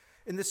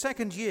In the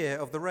 2nd year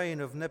of the reign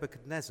of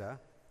Nebuchadnezzar,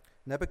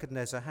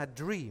 Nebuchadnezzar had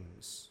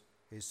dreams.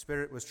 His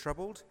spirit was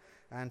troubled,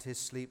 and his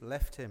sleep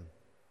left him.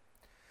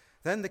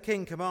 Then the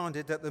king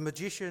commanded that the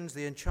magicians,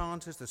 the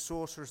enchanters, the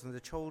sorcerers, and the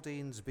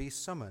Chaldeans be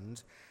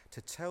summoned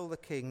to tell the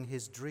king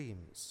his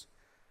dreams.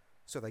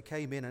 So they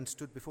came in and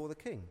stood before the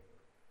king.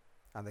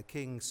 And the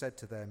king said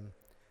to them,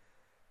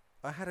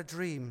 I had a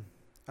dream,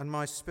 and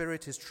my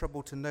spirit is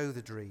troubled to know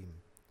the dream.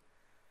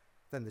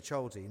 Then the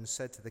Chaldeans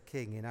said to the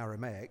king in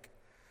Aramaic,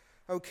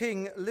 O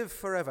king, live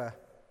forever.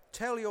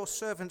 Tell your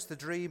servants the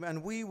dream,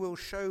 and we will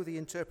show the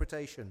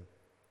interpretation.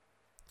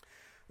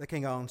 The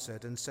king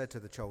answered and said to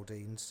the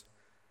Chaldeans,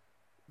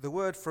 The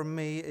word from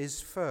me is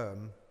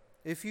firm.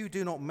 If you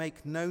do not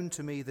make known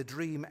to me the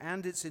dream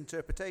and its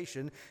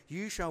interpretation,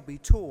 you shall be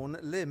torn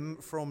limb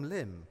from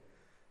limb,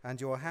 and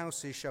your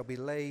houses shall be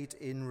laid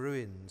in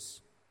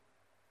ruins.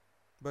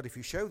 But if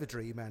you show the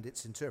dream and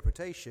its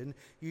interpretation,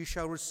 you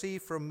shall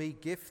receive from me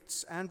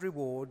gifts and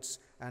rewards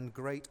and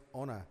great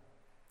honor.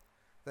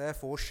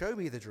 Therefore, show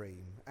me the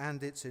dream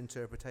and its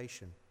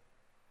interpretation.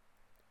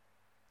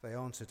 They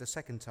answered a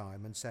second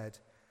time and said,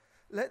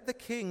 Let the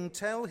king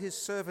tell his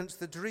servants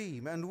the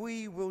dream, and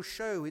we will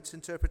show its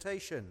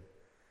interpretation.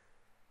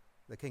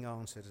 The king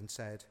answered and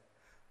said,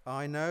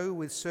 I know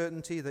with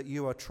certainty that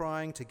you are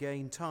trying to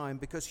gain time,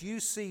 because you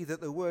see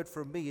that the word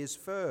from me is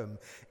firm.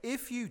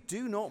 If you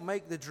do not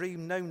make the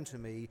dream known to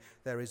me,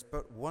 there is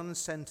but one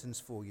sentence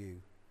for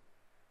you.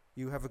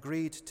 You have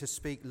agreed to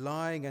speak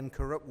lying and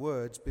corrupt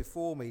words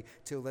before me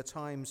till the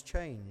times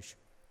change.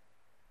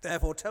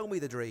 Therefore tell me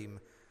the dream,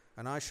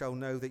 and I shall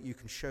know that you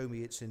can show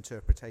me its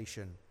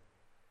interpretation.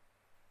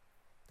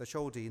 The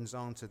Chaldeans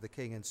answered the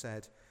king and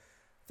said,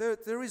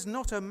 There is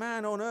not a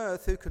man on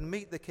earth who can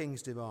meet the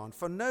king's demand,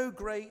 for no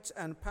great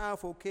and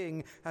powerful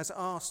king has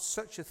asked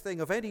such a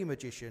thing of any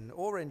magician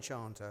or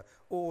enchanter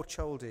or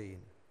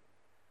Chaldean.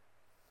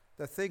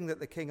 The thing that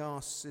the king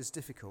asks is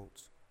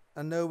difficult,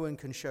 and no one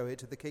can show it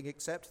to the king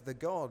except the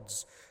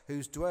gods,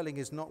 whose dwelling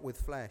is not with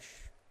flesh.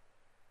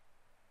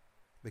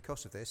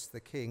 Because of this, the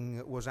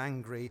king was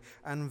angry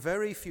and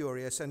very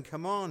furious, and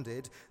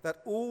commanded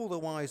that all the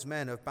wise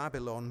men of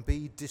Babylon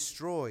be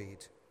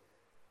destroyed.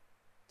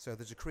 So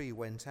the decree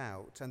went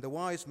out, and the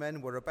wise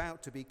men were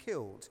about to be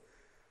killed,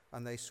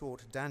 and they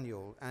sought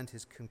Daniel and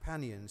his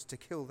companions to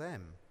kill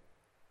them.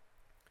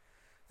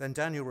 Then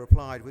Daniel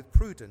replied with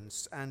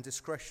prudence and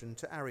discretion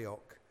to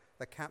Arioch,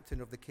 the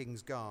captain of the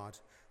king's guard,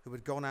 who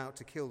had gone out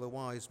to kill the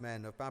wise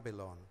men of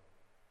Babylon.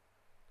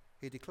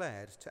 He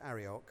declared to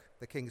Arioch,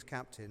 the king's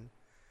captain,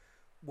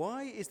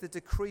 Why is the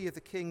decree of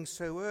the king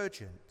so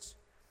urgent?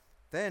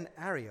 Then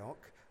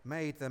Arioch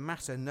made the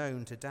matter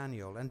known to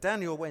Daniel, and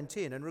Daniel went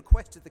in and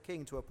requested the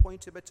king to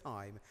appoint him a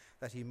time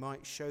that he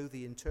might show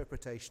the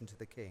interpretation to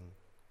the king.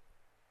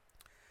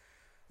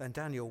 Then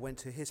Daniel went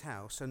to his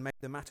house and made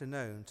the matter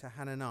known to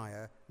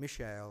Hananiah,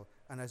 Mishael,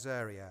 and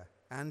Azariah,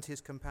 and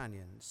his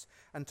companions,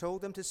 and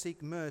told them to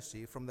seek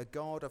mercy from the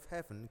God of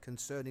heaven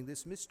concerning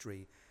this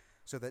mystery,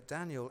 so that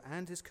Daniel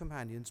and his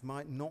companions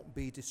might not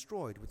be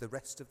destroyed with the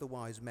rest of the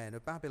wise men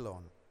of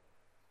Babylon.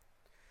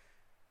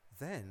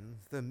 Then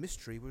the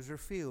mystery was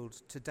revealed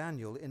to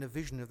Daniel in a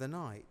vision of the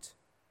night.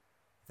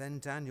 Then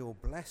Daniel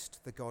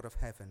blessed the God of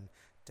heaven.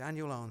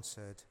 Daniel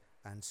answered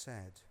and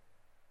said,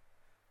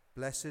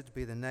 Blessed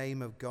be the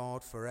name of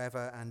God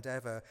forever and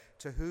ever,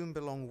 to whom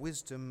belong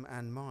wisdom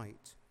and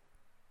might.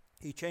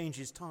 He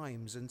changes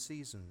times and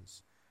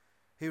seasons.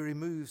 He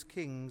removes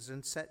kings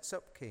and sets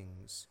up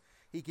kings.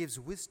 He gives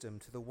wisdom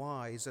to the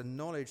wise and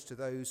knowledge to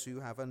those who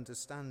have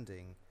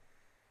understanding.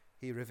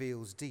 He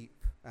reveals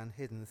deep and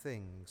hidden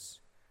things.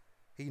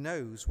 He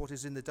knows what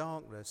is in the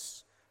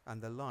darkness,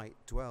 and the light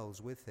dwells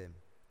with him.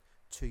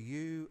 To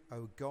you,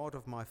 O God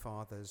of my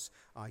fathers,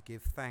 I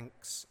give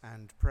thanks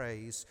and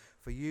praise,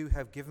 for you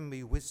have given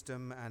me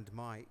wisdom and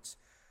might,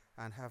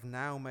 and have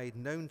now made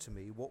known to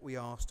me what we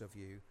asked of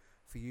you,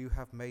 for you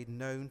have made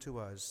known to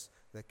us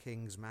the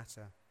king's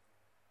matter.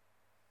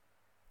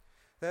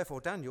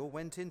 Therefore Daniel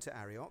went into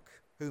Arioch,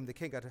 whom the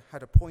king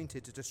had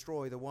appointed to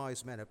destroy the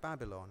wise men of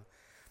Babylon.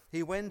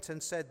 He went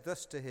and said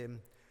thus to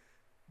him,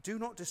 Do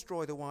not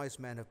destroy the wise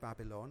men of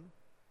Babylon.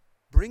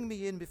 Bring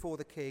me in before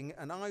the king,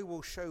 and I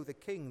will show the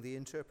king the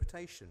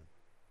interpretation.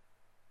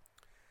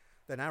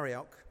 Then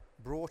Arioch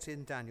brought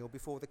in Daniel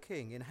before the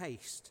king in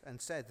haste, and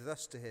said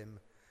thus to him,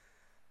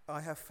 I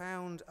have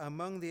found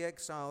among the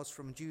exiles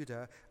from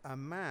Judah a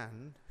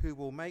man who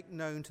will make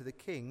known to the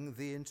king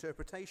the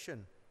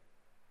interpretation.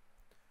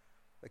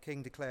 The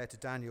king declared to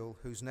Daniel,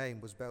 whose name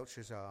was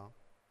Belshazzar,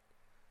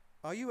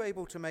 Are you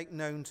able to make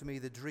known to me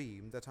the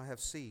dream that I have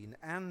seen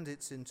and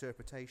its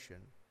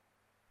interpretation?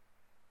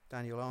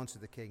 Daniel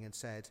answered the king and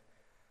said,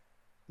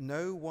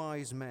 No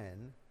wise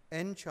men,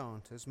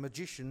 enchanters,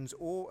 magicians,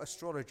 or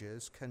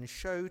astrologers can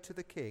show to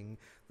the king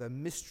the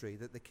mystery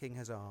that the king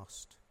has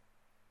asked.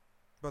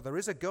 But there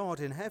is a God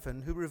in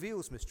heaven who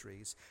reveals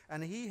mysteries,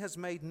 and he has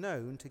made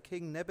known to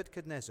King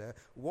Nebuchadnezzar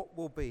what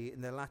will be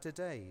in the latter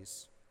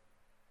days.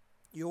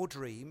 Your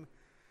dream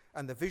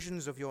and the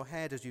visions of your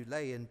head as you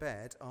lay in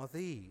bed are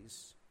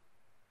these.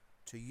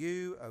 To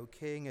you, O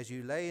king, as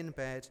you lay in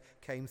bed,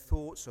 came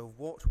thoughts of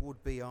what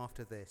would be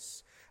after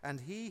this. And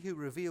he who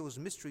reveals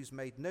mysteries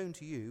made known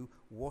to you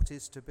what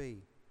is to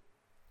be.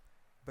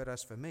 But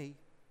as for me,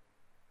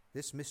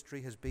 this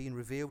mystery has been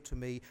revealed to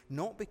me,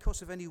 not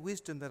because of any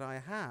wisdom that I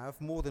have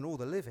more than all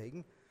the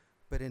living,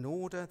 but in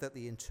order that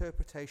the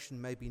interpretation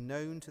may be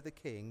known to the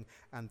king,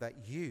 and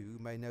that you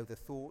may know the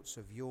thoughts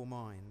of your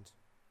mind.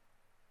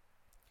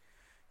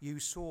 You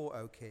saw,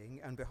 O king,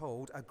 and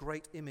behold, a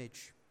great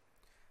image.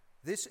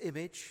 This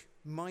image,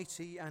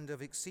 mighty and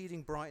of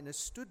exceeding brightness,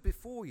 stood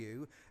before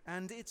you,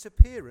 and its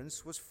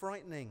appearance was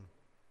frightening.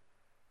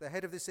 The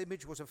head of this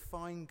image was of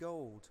fine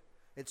gold,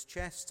 its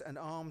chest and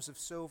arms of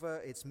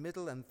silver, its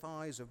middle and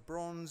thighs of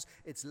bronze,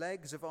 its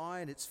legs of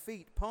iron, its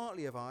feet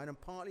partly of iron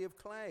and partly of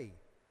clay.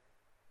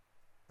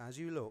 As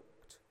you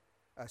looked,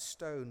 a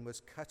stone was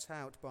cut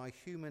out by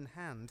human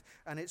hand,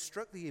 and it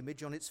struck the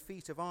image on its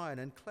feet of iron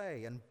and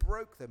clay and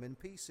broke them in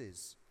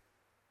pieces.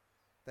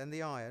 Then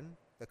the iron,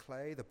 the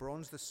clay, the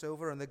bronze, the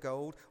silver, and the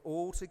gold,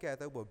 all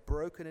together were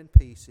broken in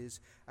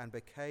pieces and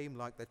became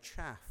like the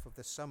chaff of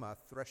the summer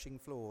threshing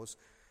floors,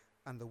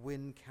 and the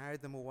wind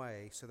carried them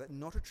away, so that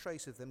not a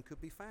trace of them could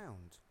be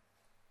found.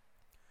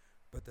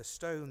 But the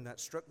stone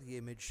that struck the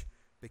image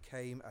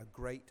became a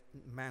great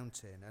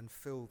mountain and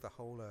filled the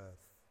whole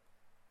earth.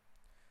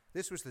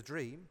 This was the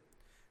dream.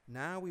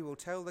 Now we will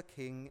tell the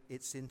king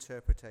its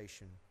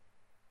interpretation.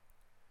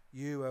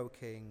 You, O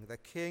king, the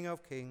King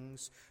of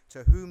kings,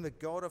 to whom the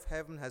God of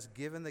heaven has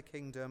given the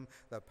kingdom,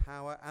 the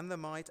power and the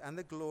might and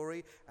the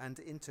glory, and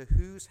into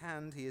whose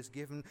hand he has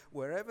given,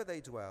 wherever they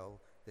dwell,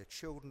 the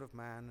children of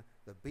man,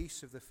 the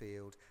beasts of the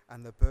field,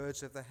 and the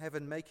birds of the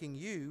heaven, making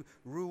you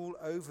rule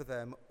over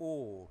them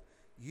all.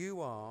 You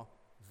are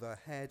the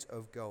head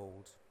of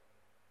gold.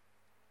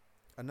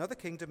 Another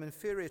kingdom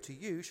inferior to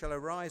you shall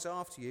arise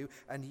after you,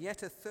 and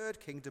yet a third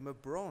kingdom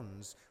of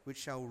bronze, which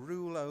shall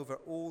rule over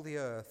all the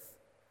earth.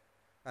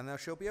 And there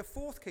shall be a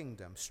fourth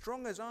kingdom,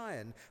 strong as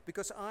iron,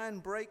 because iron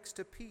breaks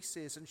to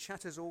pieces and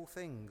shatters all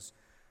things.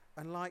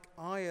 And like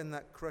iron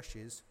that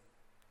crushes,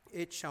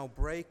 it shall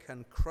break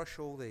and crush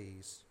all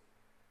these.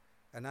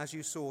 And as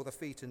you saw the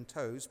feet and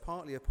toes,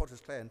 partly of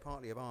potter's clay and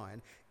partly of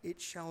iron, it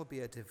shall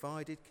be a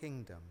divided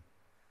kingdom.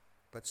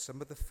 But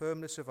some of the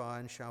firmness of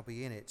iron shall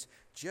be in it,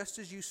 just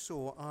as you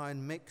saw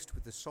iron mixed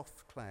with the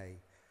soft clay.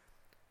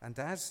 And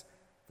as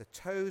the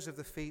toes of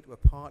the feet were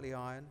partly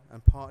iron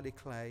and partly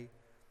clay,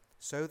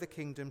 so the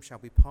kingdom shall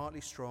be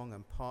partly strong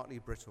and partly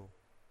brittle.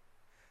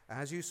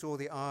 As you saw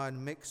the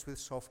iron mixed with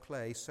soft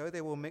clay, so they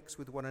will mix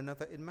with one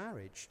another in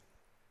marriage.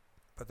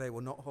 But they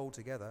will not hold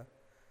together,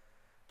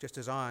 just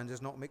as iron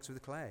does not mix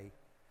with clay.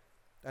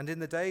 And in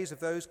the days of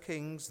those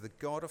kings, the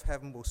God of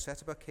heaven will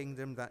set up a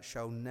kingdom that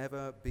shall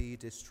never be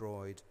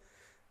destroyed,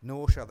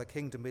 nor shall the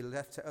kingdom be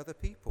left to other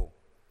people.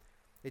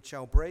 It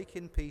shall break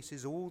in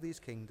pieces all these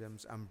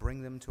kingdoms and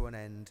bring them to an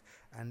end,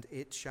 and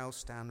it shall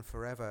stand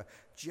forever.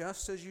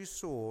 Just as you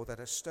saw that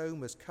a stone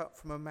was cut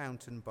from a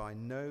mountain by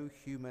no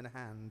human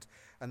hand,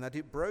 and that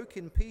it broke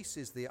in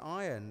pieces the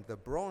iron, the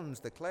bronze,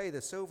 the clay,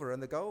 the silver,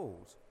 and the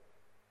gold.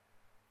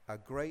 A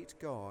great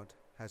God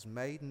has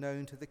made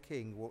known to the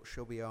king what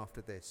shall be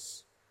after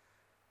this.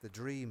 The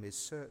dream is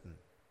certain,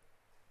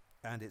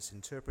 and its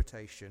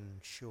interpretation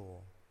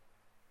sure.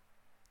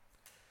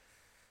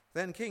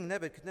 Then King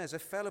Nebuchadnezzar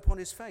fell upon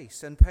his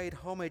face and paid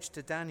homage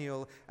to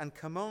Daniel and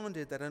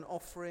commanded that an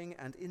offering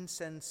and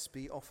incense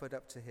be offered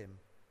up to him.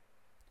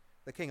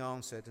 The king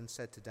answered and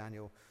said to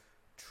Daniel,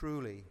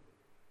 "Truly,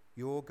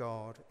 your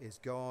God is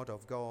God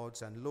of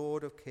gods and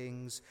Lord of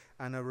kings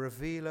and a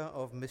revealer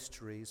of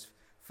mysteries,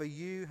 for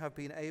you have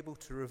been able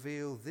to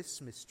reveal this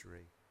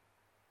mystery."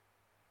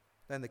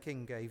 Then the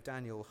king gave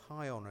Daniel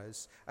high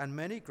honors and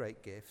many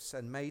great gifts,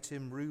 and made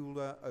him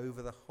ruler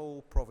over the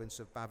whole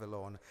province of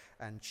Babylon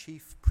and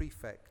chief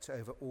prefect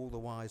over all the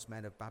wise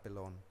men of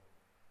Babylon.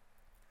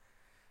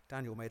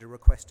 Daniel made a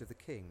request of the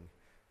king,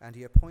 and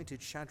he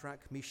appointed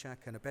Shadrach,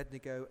 Meshach, and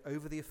Abednego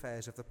over the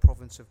affairs of the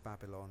province of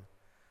Babylon.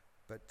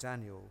 But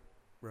Daniel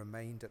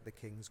remained at the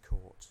king's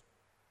court.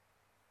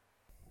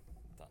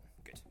 Done.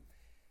 Good.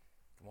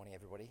 Good morning,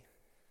 everybody.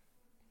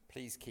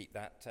 Please keep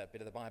that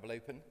bit of the Bible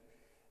open.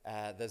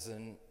 There's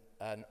an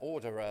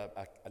order,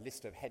 a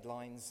list of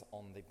headlines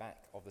on the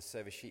back of the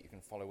service sheet. You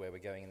can follow where we're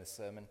going in the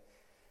sermon,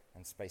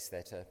 and space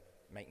there to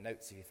make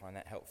notes if you find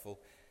that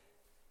helpful.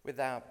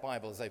 With our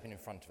Bibles open in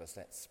front of us,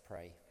 let's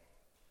pray.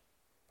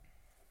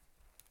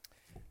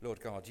 Lord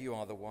God, you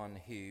are the one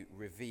who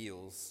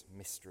reveals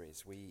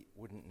mysteries. We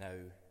wouldn't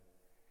know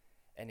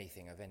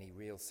anything of any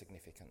real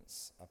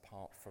significance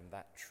apart from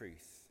that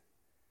truth,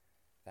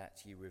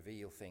 that you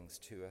reveal things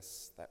to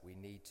us that we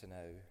need to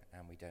know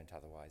and we don't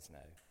otherwise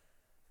know.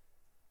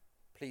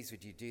 Please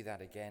would you do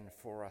that again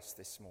for us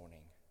this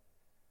morning.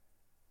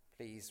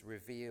 Please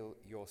reveal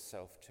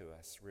yourself to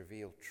us,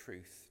 reveal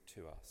truth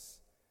to us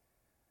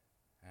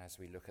as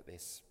we look at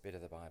this bit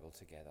of the Bible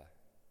together.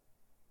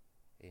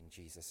 In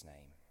Jesus'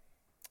 name,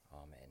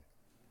 amen.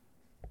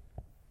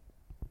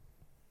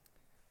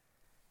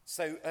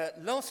 So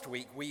last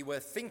week we were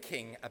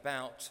thinking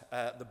about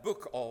the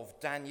book of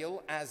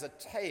Daniel as a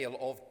tale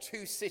of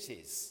two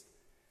cities.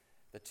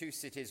 The two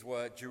cities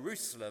were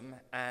Jerusalem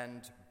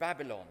and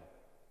Babylon.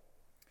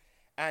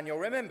 And you'll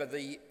remember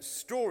the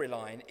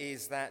storyline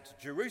is that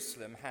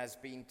Jerusalem has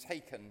been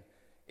taken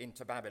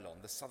into Babylon.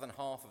 The southern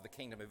half of the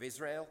kingdom of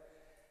Israel,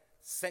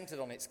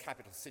 centered on its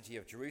capital city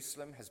of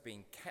Jerusalem, has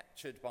been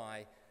captured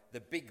by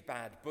the big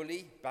bad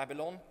bully,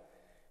 Babylon,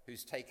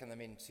 who's taken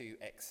them into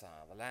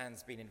exile. The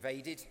land's been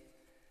invaded.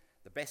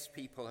 The best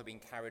people have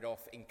been carried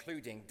off,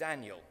 including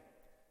Daniel,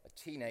 a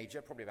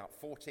teenager, probably about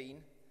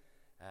 14,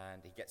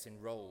 and he gets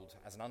enrolled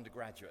as an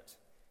undergraduate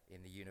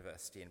in the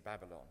university in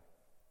Babylon.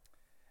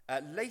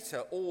 Later,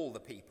 all the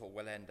people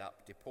will end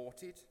up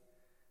deported.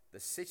 The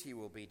city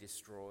will be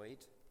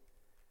destroyed.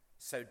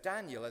 So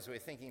Daniel, as we were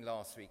thinking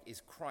last week,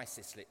 is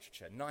crisis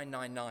literature,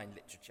 999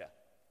 literature.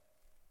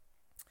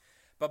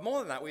 But more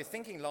than that, we were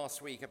thinking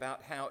last week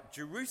about how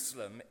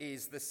Jerusalem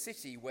is the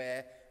city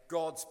where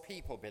God's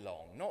people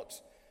belong, not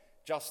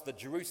just the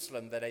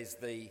Jerusalem that is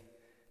the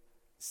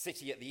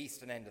city at the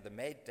eastern end of the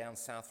Med, down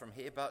south from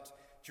here, but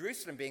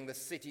Jerusalem being the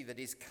city that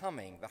is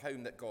coming, the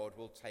home that God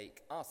will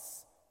take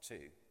us to.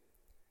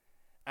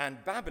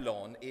 And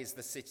Babylon is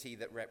the city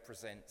that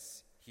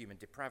represents human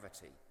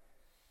depravity.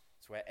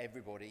 It's where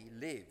everybody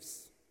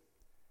lives.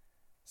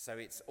 So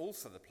it's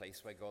also the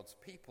place where God's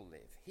people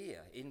live,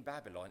 here in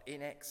Babylon,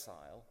 in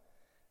exile,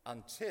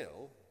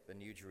 until the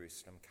New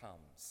Jerusalem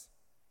comes.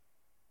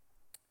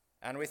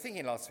 And we're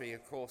thinking last week,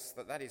 of course,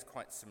 that is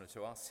quite similar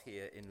to us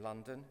here in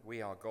London.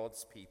 We are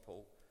God's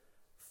people,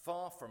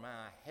 far from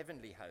our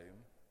heavenly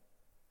home,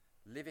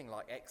 living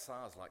like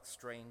exiles, like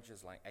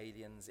strangers, like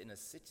aliens, in a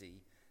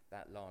city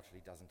that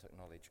largely doesn't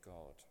acknowledge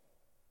God.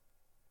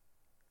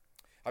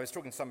 I was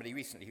talking to somebody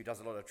recently who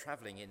does a lot of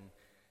travelling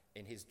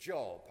in his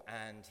job,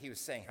 and he was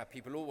saying how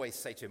people always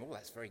say to him, "Oh,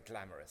 that's very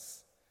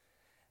glamorous."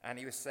 And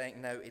he was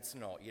saying, no, it's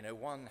not. You know,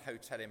 one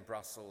hotel in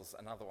Brussels,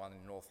 another one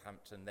in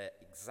Northampton, they're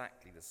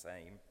exactly the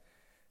same.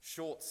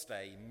 Short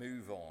stay,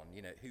 move on,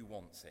 you know, who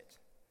wants it?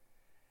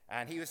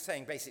 And he was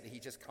saying basically he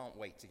just can't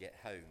wait to get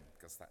home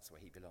because that's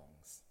where he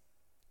belongs.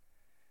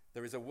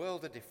 There is a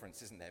world of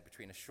difference, isn't there,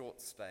 between a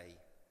short stay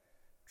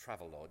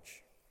travel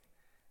lodge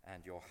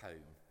and your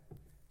home.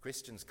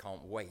 Christians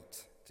can't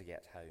wait to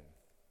get home.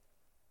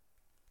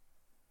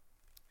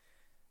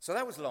 So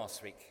that was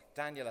last week,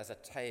 Daniel as a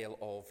tale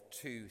of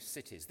two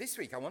cities. This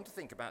week I want to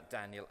think about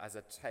Daniel as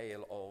a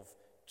tale of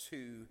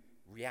two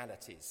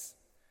realities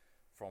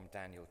from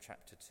Daniel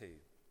chapter 2.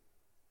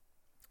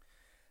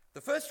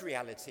 The first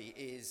reality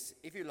is,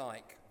 if you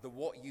like, the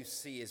what you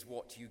see is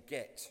what you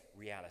get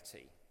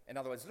reality. In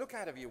other words, look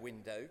out of your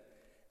window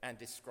and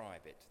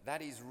describe it.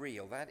 That is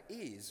real. That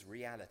is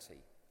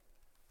reality.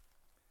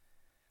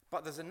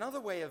 But there's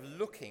another way of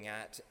looking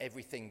at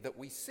everything that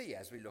we see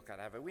as we look out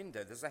of a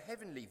window. There's a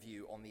heavenly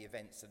view on the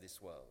events of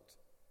this world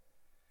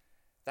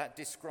that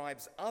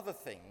describes other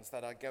things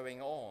that are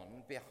going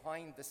on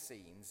behind the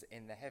scenes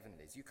in the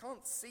heavenlies. You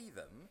can't see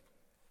them,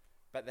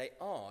 but they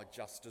are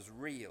just as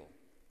real.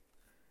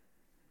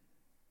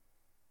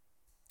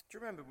 Do you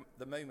remember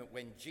the moment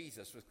when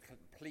Jesus was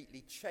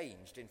completely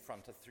changed in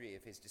front of three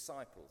of his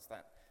disciples?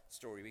 That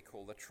story we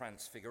call the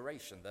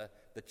Transfiguration,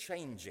 the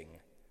changing,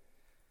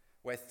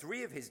 where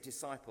three of his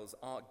disciples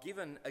are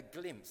given a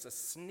glimpse, a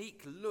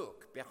sneak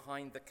look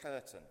behind the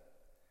curtain.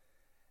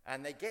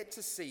 And they get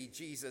to see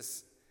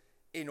Jesus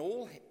in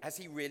all, as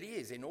he really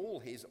is, in all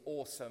his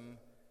awesome,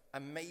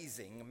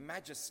 amazing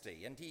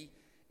majesty. And he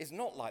is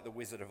not like the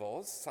Wizard of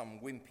Oz, some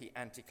wimpy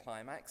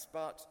anticlimax,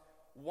 but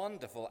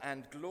wonderful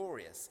and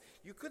glorious.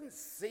 You couldn't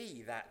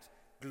see that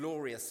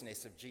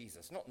gloriousness of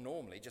Jesus, not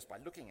normally, just by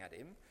looking at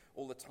him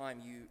all the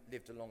time you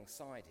lived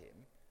alongside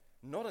him,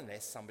 not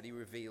unless somebody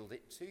revealed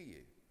it to you.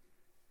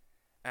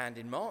 And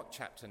in Mark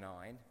chapter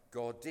 9,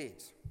 God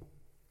did.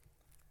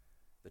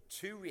 The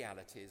two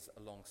realities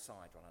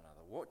alongside one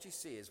another. What you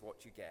see is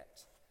what you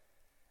get.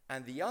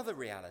 And the other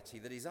reality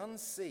that is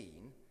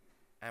unseen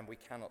and we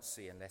cannot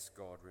see unless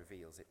God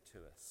reveals it to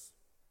us.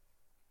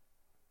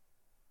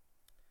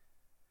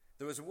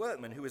 There was a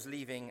workman who was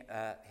leaving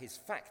his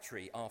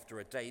factory after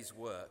a day's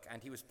work,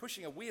 and he was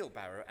pushing a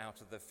wheelbarrow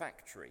out of the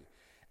factory.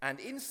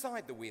 And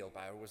inside the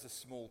wheelbarrow was a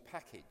small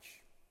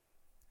package.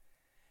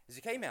 As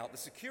he came out, the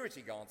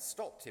security guard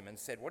stopped him and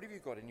said, "What have you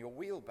got in your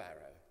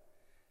wheelbarrow?"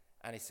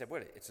 And he said,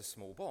 "Well, it's a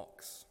small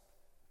box."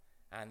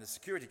 And the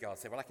security guard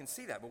said, "Well, I can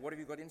see that, but what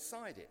have you got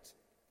inside it?"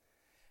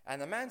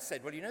 And the man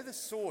said, "Well, you know the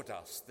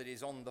sawdust that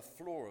is on the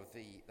floor of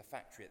the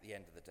factory at the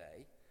end of the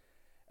day,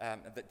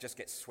 that just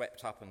gets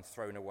swept up and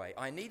thrown away?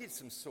 I needed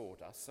some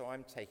sawdust, so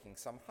I'm taking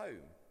some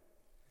home."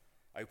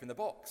 "Open the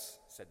box,"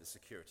 said the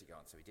security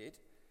guard. So he did.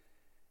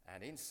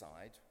 And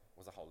inside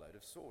was a whole load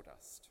of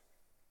sawdust.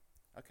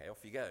 "Okay,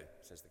 off you go,"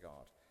 says the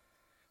guard.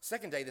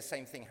 Second day, the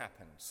same thing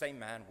happened. Same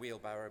man,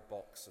 wheelbarrow,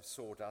 box of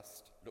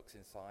sawdust, looks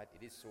inside,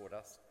 it is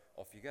sawdust,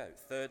 off you go.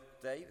 Third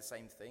day, the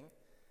same thing.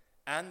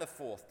 And the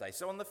fourth day.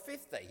 So on the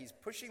fifth day, he's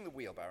pushing the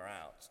wheelbarrow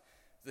out.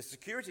 The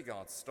security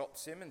guard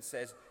stops him and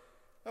says,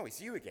 "Oh,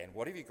 it's you again.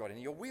 What have you got in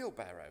your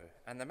wheelbarrow?"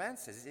 And the man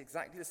says, "It's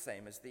exactly the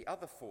same as the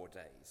other 4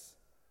 days."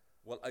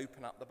 Well,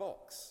 open up the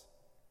box.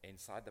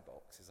 Inside the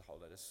box is a whole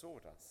load of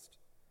sawdust.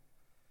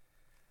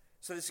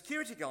 So the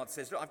security guard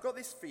says, "Look, I've got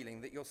this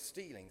feeling that you're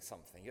stealing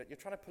something. You're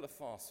trying to pull a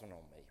fast one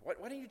on me. Why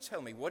don't you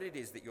tell me what it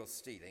is that you're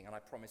stealing, and I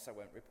promise I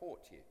won't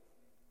report you."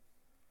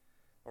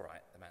 "All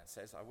right," the man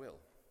says, "I will.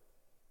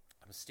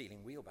 I'm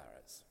stealing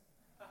wheelbarrows."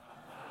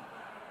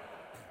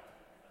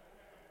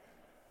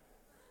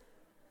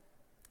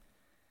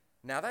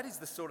 Now, that is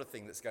the sort of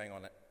thing that's going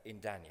on in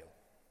Daniel.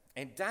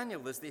 In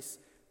Daniel, there's this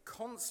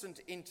constant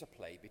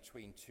interplay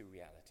between two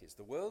realities.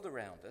 The world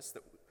around us,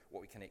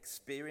 what we can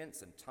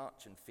experience and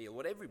touch and feel,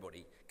 what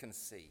everybody can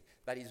see,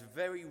 that is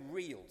very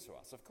real to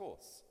us, of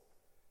course.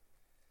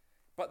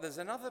 But there's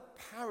another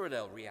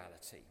parallel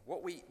reality,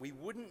 what we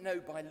wouldn't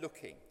know by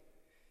looking.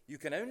 You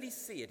can only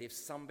see it if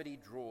somebody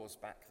draws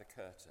back the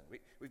curtain.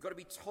 We've got to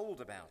be told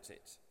about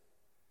it.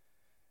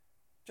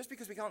 Just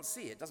because we can't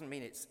see it doesn't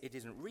mean it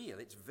isn't real.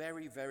 It's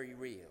very, very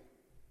real.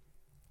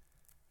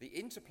 The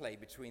interplay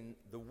between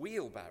the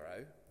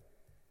wheelbarrow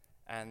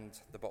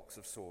and the box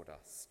of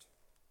sawdust.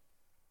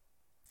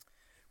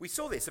 We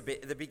saw this a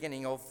bit at the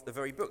beginning of the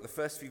very book, the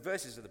first few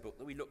verses of the book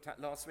that we looked at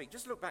last week.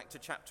 Just look back to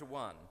chapter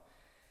 1,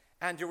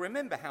 and you'll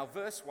remember how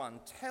verse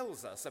 1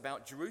 tells us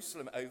about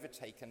Jerusalem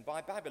overtaken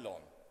by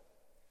Babylon.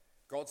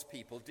 God's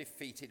people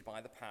defeated by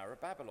the power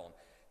of Babylon.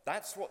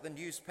 That's what the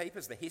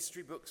newspapers, the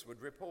history books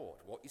would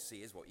report. What you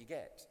see is what you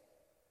get.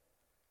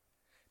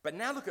 But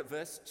now look at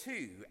verse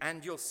 2,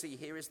 and you'll see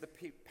here is the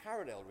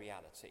parallel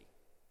reality.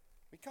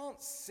 We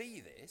can't see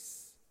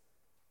this,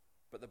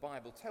 but the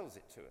Bible tells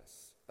it to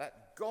us,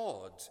 that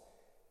God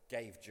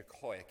gave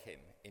Jehoiakim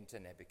into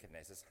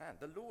Nebuchadnezzar's hand.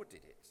 The Lord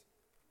did it.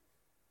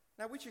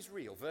 Now, which is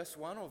real, verse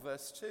 1 or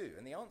verse 2?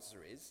 And the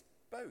answer is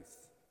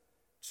both.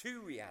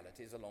 Two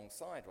realities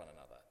alongside one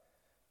another.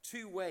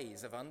 Two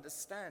ways of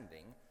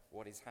understanding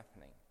what is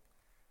happening.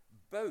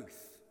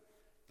 Both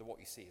what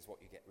you see is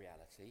what you get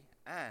reality,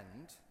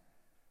 and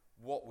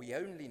what we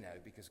only know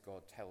because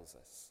God tells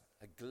us,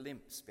 a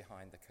glimpse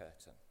behind the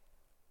curtain.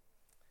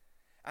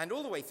 And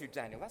all the way through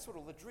Daniel, that's what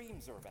all the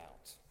dreams are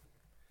about.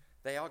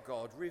 They are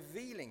God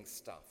revealing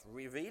stuff,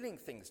 revealing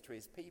things to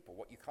his people.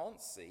 What you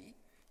can't see,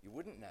 you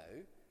wouldn't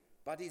know,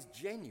 but is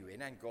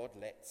genuine, and God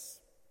lets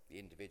the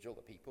individual,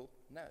 the people,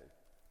 know.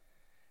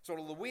 So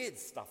all the weird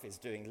stuff is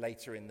doing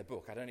later in the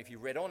book. I don't know if you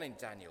read on in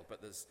Daniel,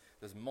 but there's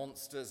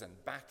monsters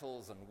and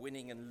battles and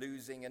winning and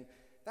losing, and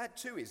that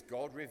too is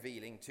God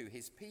revealing to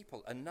his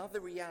people another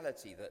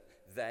reality that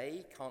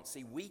they can't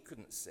see, we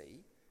couldn't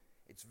see.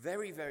 It's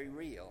very, very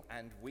real,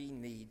 and we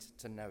need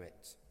to know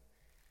it.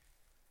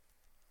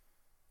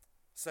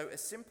 So a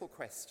simple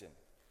question: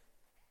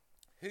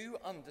 who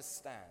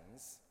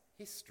understands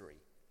history?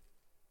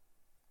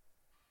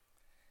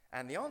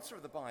 And the answer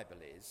of the Bible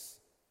is,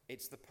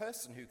 it's the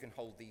person who can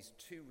hold these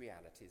two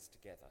realities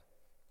together.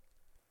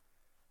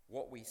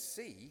 What we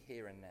see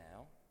here and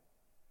now,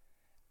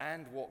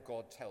 and what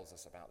God tells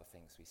us about the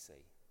things we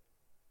see.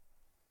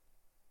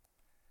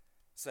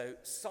 So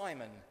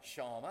Simon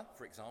Schama,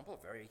 for example,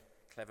 a very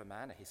clever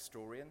man, a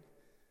historian,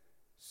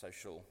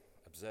 social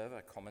observer,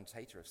 a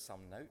commentator of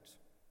some note.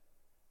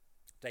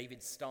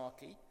 David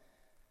Starkey,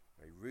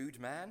 a very rude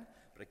man,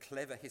 but a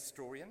clever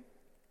historian.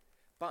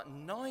 But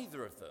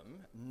neither of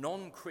them,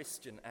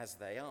 non-Christian as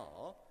they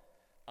are,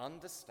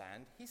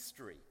 understand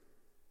history.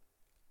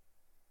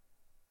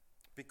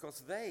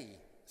 Because they,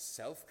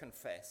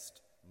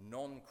 self-confessed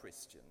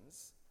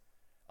non-Christians,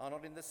 are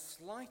not in the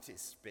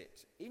slightest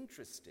bit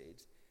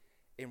interested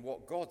in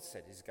what God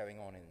said is going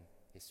on in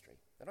history.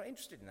 They're not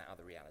interested in that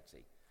other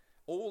reality.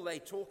 All they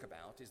talk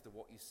about is that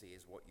what you see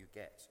is what you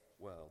get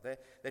world.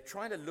 They're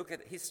trying to look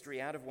at history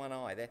out of one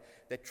eye.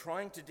 They're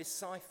trying to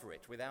decipher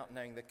it without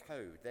knowing the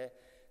code.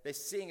 They're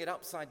seeing it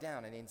upside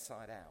down and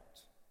inside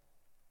out.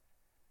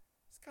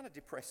 It's kind of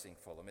depressing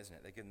for them, isn't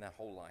it? They've given their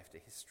whole life to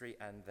history,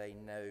 and they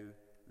know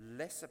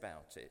less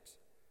about it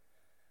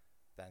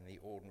than the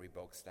ordinary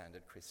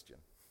bog-standard Christian.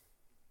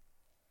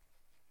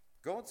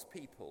 God's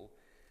people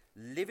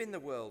live in the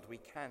world we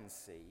can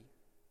see,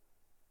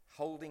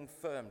 holding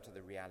firm to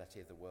the reality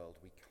of the world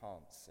we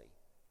can't see.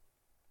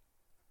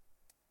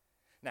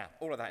 Now,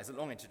 all of that is a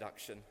long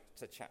introduction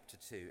to chapter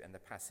 2 and the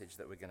passage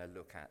that we're going to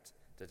look at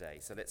today.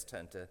 So let's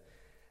turn to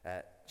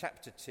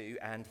chapter 2,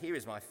 and here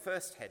is my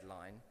first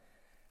headline,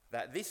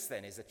 that this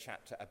then is a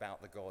chapter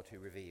about the God who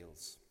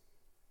reveals.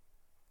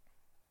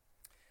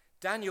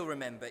 Daniel,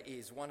 remember,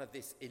 is one of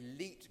this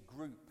elite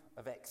group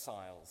of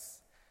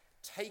exiles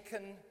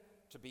taken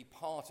to be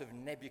part of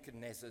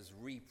Nebuchadnezzar's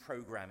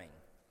reprogramming,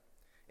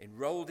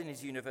 enrolled in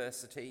his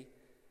university,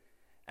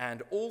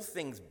 and all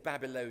things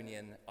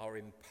Babylonian are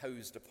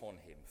imposed upon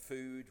him.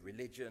 Food,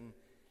 religion,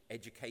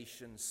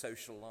 education,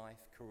 social life,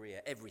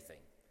 career,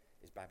 everything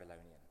is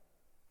Babylonian.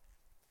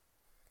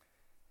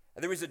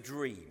 There is a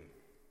dream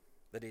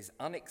that is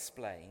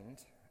unexplained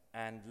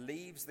and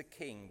leaves the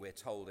king, we're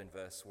told in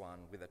verse 1,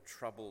 with a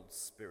troubled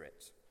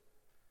spirit.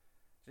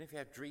 Do you know if you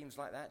have dreams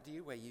like that, do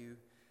you? Where you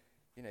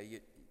You know,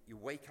 you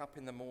wake up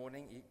in the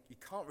morning, you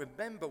can't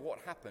remember what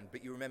happened,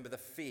 but you remember the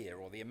fear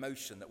or the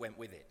emotion that went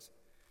with it.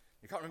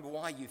 You can't remember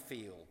why you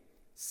feel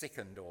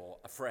sickened or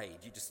afraid.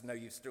 You just know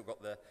you've still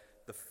got the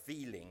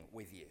feeling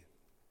with you.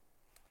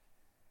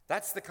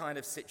 That's the kind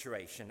of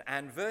situation.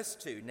 And verse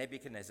 2,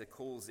 Nebuchadnezzar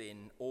calls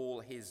in all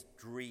his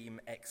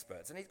dream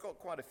experts, and he's got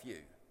quite a few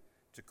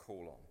to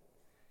call on.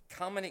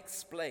 Come and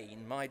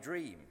explain my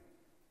dream.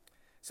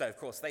 So, of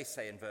course, they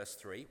say in verse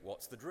 3,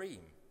 what's the dream?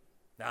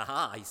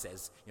 Aha, he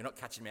says, you're not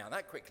catching me out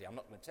that quickly, I'm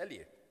not going to tell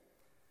you.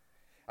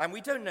 And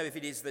we don't know if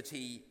it is that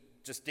he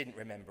just didn't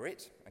remember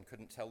it and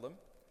couldn't tell them,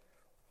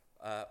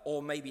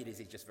 or maybe it is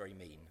he's just very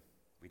mean.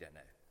 We don't know.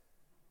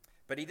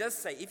 But he does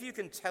say, if you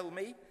can tell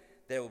me,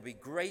 there will be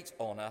great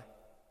honor,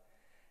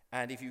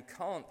 and if you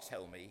can't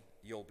tell me,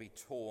 you'll be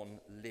torn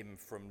limb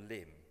from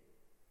limb.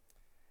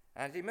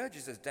 And it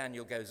emerges as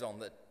Daniel goes on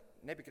that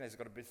Nebuchadnezzar's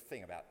got a big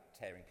thing about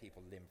tearing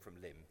people limb from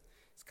limb.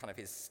 It's kind of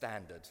his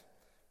standard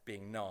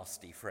being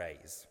nasty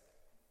phrase.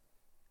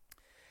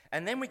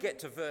 And then we get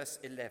to verse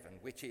 11,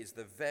 which is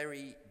the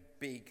very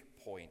big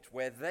point,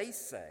 where they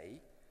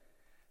say,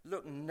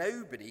 look,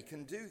 nobody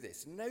can do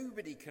this.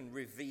 Nobody can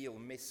reveal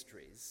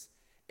mysteries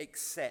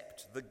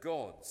except the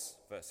gods,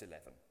 verse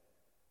 11.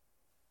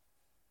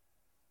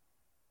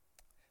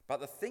 But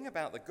the thing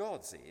about the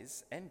gods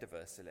is, end of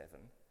verse 11,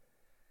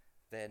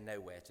 they're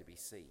nowhere to be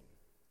seen.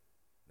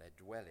 Their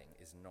dwelling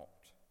is not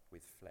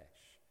with flesh.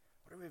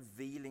 What a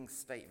revealing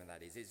statement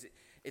that is.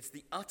 It's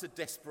the utter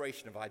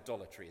desperation of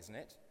idolatry, isn't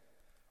it?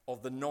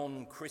 Of the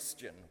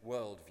non-Christian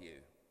worldview.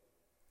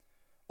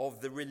 Of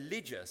the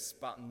religious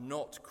but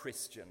not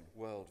Christian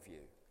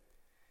worldview.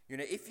 You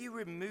know, if you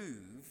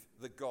remove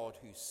the God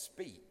who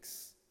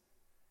speaks,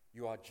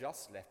 you are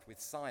just left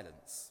with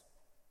silence.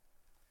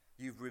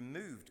 You've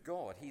removed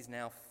God. He's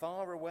now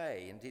far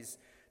away, and his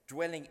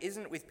dwelling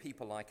isn't with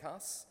people like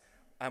us,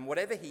 and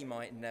whatever he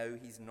might know,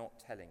 he's not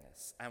telling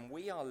us. And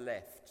we are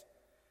left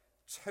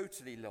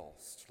totally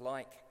lost,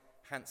 like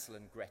Hansel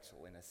and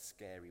Gretel in a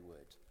scary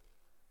wood,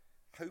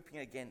 hoping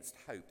against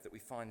hope that we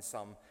find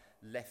some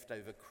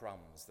leftover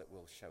crumbs that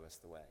will show us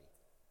the way.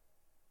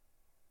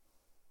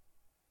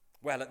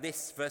 Well, at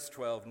this, verse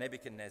 12,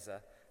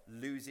 Nebuchadnezzar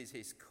loses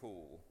his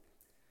cool.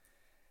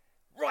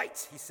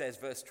 Right, he says,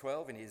 verse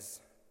 12, in his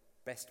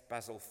best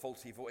Basil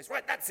Fawlty voice.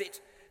 Right, that's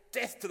it.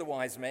 Death to the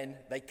wise men.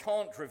 They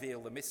can't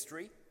reveal the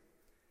mystery.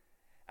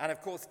 And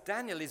of course,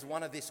 Daniel is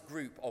one of this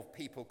group of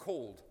people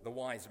called the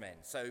wise men.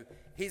 So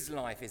his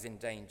life is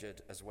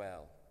endangered as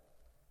well.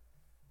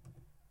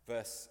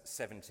 Verse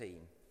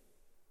 17.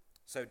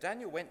 So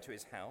Daniel went to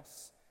his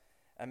house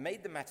and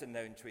made the matter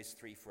known to his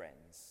 3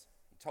 friends.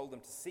 He told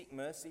them to seek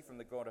mercy from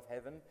the God of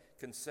heaven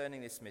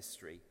concerning this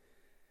mystery,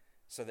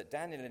 so that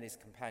Daniel and his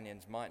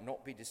companions might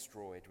not be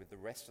destroyed with the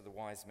rest of the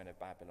wise men of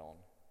Babylon.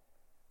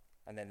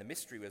 And then the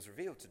mystery was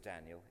revealed to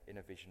Daniel in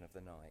a vision of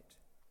the night.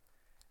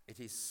 It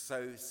is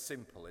so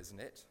simple, isn't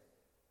it?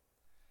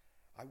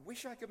 I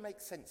wish I could make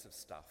sense of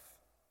stuff.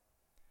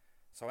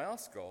 So I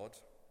asked God,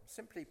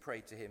 simply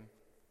prayed to him,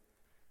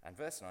 and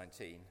verse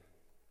 19,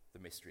 the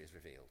mystery is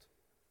revealed.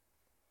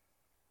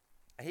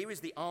 Here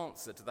is the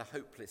answer to the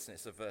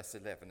hopelessness of verse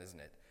 11, isn't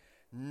it?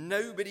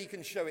 Nobody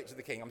can show it to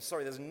the king. I'm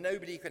sorry, there's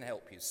nobody who can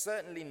help you.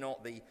 Certainly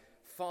not the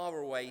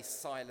faraway,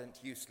 silent,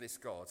 useless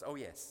gods. Oh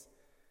yes,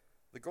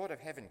 the God of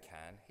heaven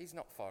can. He's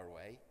not far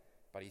away,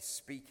 but he's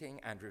speaking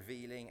and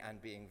revealing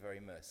and being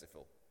very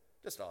merciful.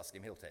 Just ask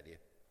him, he'll tell you.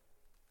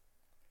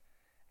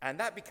 And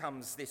that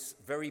becomes this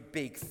very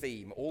big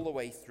theme all the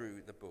way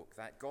through the book,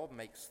 that God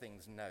makes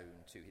things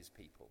known to his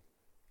people.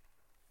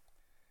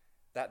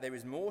 That there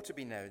is more to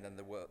be known than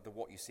the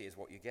what you see is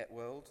what you get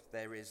world.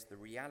 There is the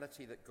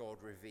reality that God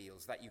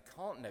reveals, that you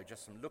can't know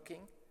just from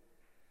looking,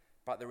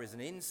 but there is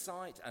an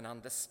insight, an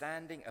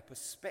understanding, a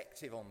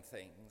perspective on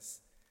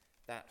things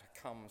that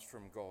comes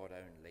from God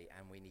only,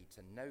 and we need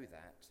to know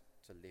that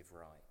to live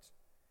right.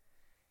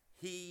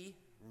 He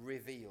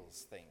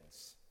reveals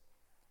things.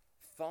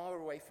 Far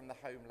away from the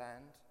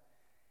homeland,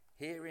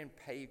 here in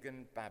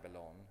pagan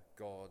Babylon,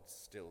 God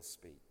still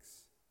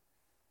speaks.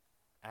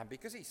 And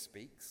because he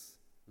speaks,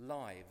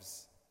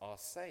 lives are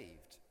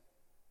saved,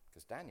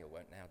 because Daniel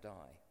won't now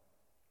die.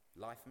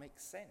 Life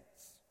makes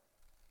sense.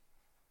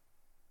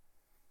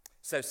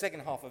 So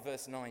second half of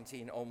verse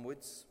 19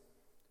 onwards,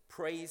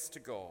 praise to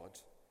God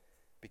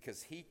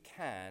because he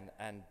can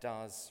and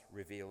does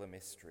reveal a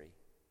mystery.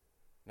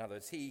 In other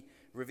words, he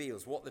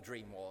reveals what the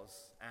dream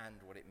was and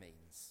what it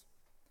means.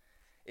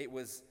 It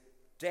was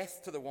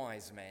death to the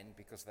wise men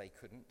because they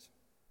couldn't.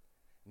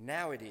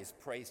 Now it is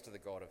praise to the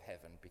God of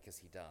heaven because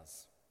he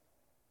does.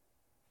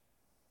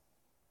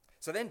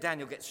 So then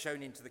Daniel gets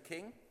shown into the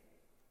king,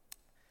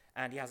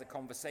 and he has a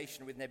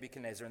conversation with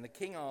Nebuchadnezzar, and the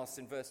king asks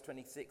in verse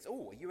 26,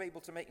 are you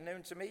able to make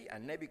known to me?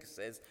 And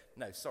Nebuchadnezzar says,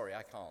 no, sorry,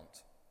 I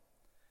can't.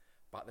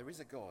 But there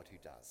is a God who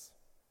does.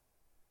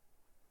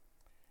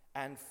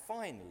 And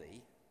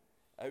finally,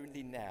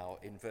 only now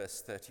in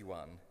verse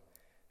 31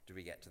 do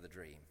we get to the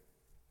dream.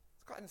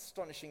 It's quite an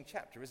astonishing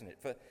chapter, isn't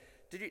it?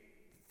 Did you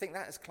think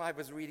that as Clive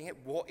was reading it?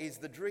 What is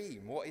the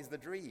dream? What is the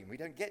dream? We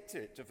don't get to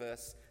it to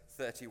verse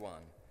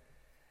 31.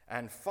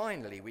 And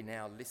finally, we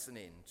now listen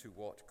in to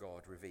what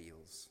God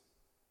reveals.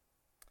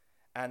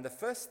 And the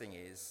first thing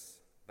is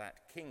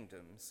that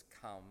kingdoms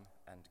come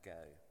and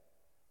go.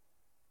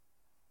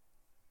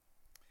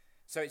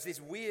 So it's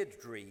this weird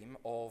dream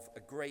of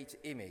a great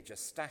image, a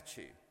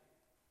statue,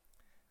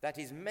 that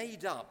is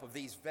made up of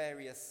these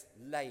various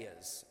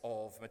layers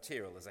of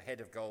material. There's a head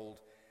of gold,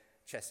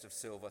 chest of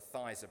silver,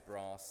 thighs of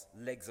brass,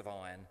 legs of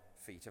iron,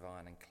 feet of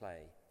iron and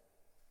clay.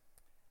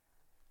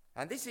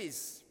 And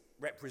this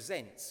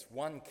represents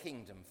one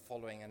kingdom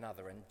following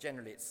another, and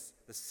generally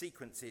the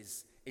sequence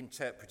is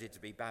interpreted to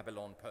be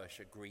Babylon,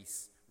 Persia,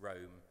 Greece,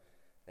 Rome,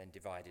 then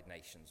divided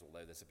nations,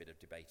 although there's a bit of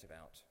debate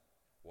about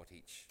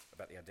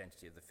the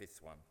identity of the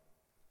fifth one.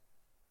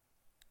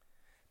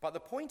 But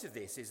the point of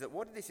this is that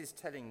what this is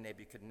telling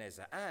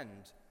Nebuchadnezzar,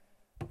 and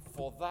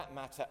for that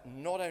matter,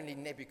 not only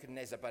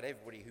Nebuchadnezzar, but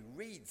everybody who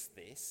reads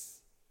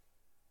this,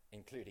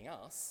 including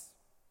us,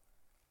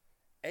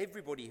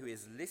 everybody who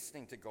is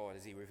listening to God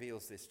as he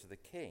reveals this to the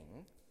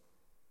king,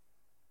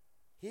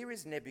 here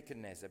is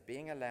Nebuchadnezzar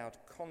being allowed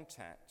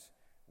contact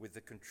with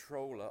the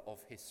controller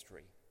of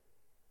history.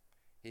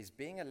 He's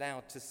being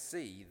allowed to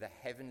see the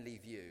heavenly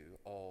view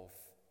of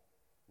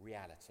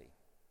reality.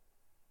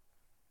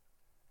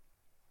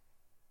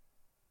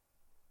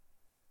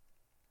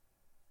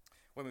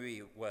 When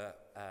we were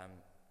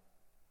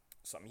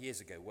some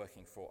years ago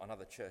working for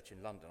another church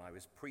in London, I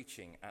was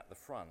preaching at the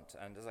front,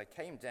 and as I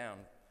came down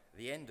at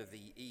the end of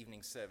the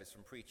evening service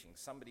from preaching,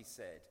 somebody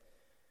said,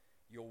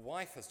 "Your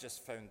wife has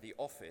just phoned the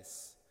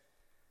office."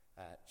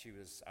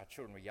 Our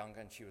children were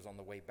younger, and she was on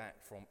the way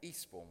back from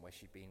Eastbourne, where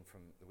she'd been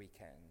from the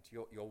weekend.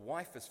 Your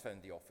wife has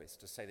phoned the office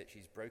to say that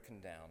she's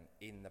broken down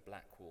in the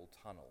Blackwall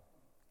Tunnel.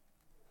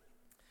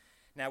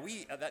 Now,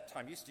 we, at that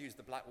time, used to use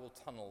the Blackwall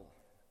Tunnel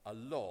a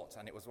lot,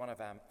 and it was one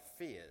of our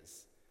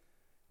fears.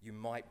 You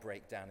might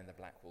break down in the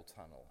Blackwall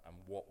Tunnel, and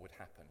what would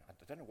happen? I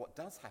don't know what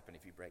does happen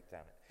if you break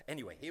down it.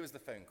 Anyway, here was the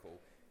phone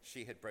call.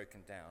 She had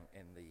broken down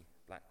in the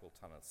Blackwall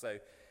Tunnel. So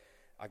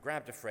I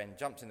grabbed a friend,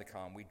 jumped in the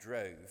car, and we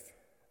drove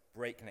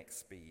breakneck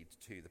speed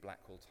to the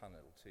Blackwall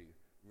Tunnel to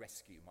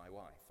rescue my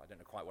wife. I don't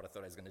know quite what I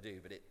thought I was going to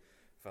do, but it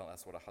felt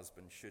that's what a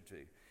husband should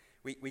do.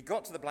 We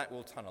got to the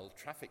Blackwall Tunnel.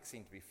 Traffic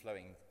seemed to be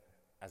flowing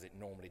as it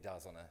normally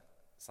does on a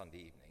Sunday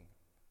evening.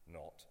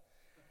 Not.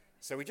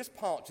 So we just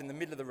parked in the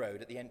middle of the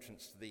road at the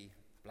entrance to the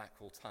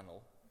Blackwall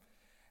Tunnel,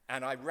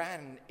 and I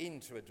ran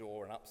into a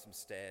door and up some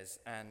stairs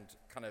and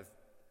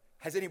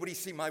has anybody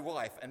seen my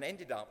wife? And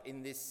ended up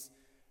in this,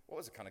 what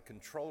was a kind of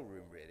control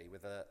room really,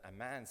 with a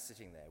man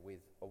sitting there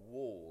with a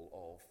wall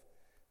of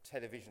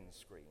television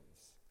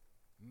screens,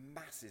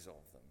 masses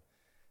of them,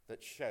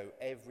 that show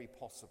every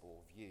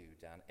possible view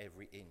down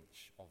every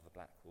inch of the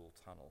Blackwall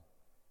Tunnel.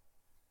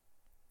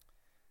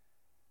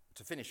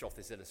 To finish off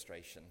this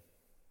illustration,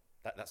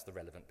 that's the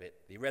relevant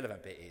bit. The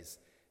irrelevant bit is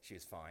she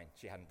was fine.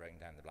 She hadn't broken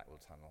down the Blackwall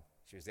Tunnel.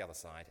 She was the other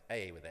side.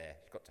 AA were there.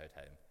 She got towed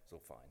home. It's all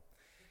fine.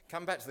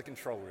 Come back to the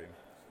control room.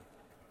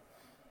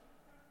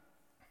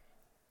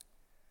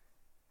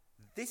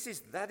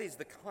 That is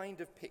the kind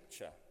of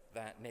picture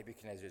that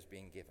Nebuchadnezzar is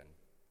being given,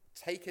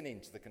 taken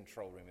into the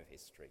control room of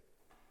history.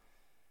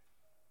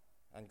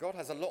 And God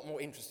has a lot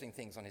more interesting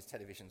things on his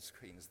television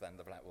screens than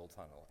the Blackwall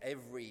Tunnel.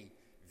 Every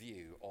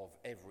view of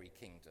every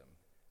kingdom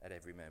at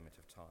every moment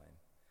of time.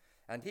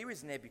 And here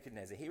is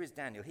Nebuchadnezzar, here is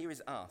Daniel, here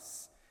is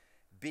us,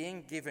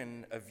 being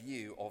given a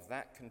view of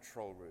that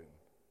control room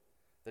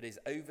that is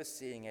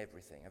overseeing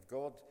everything, of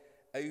God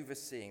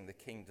overseeing the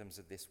kingdoms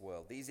of this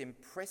world. These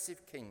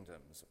impressive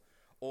kingdoms,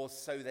 or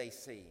so they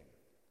seem,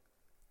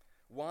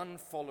 one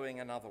following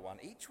another one.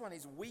 Each one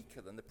is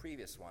weaker than the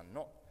previous one,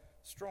 not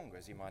stronger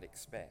as you might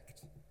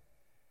expect,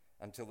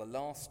 until the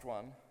last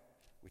one,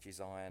 which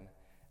is iron,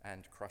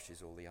 and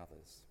crushes all the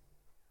others.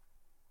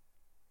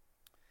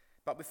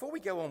 But before we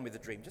go on with the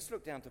dream, just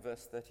look down to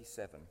verse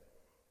 37.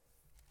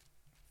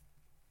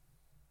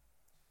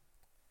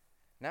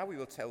 Now we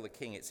will tell the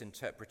king its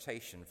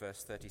interpretation,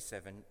 verse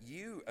 37.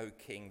 You, O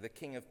king, the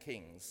King of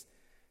kings,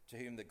 to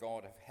whom the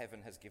God of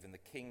heaven has given the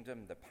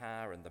kingdom, the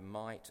power and the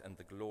might and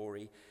the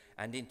glory,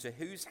 and into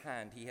whose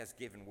hand he has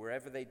given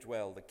wherever they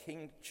dwell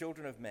the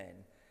children of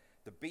men,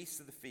 the beasts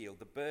of the field,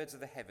 the birds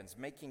of the heavens,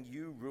 making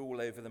you rule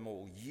over them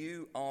all.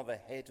 You are the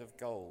head of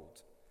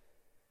gold.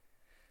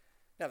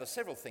 Now, there's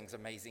several things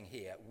amazing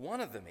here. One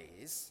of them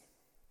is,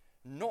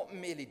 not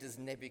merely does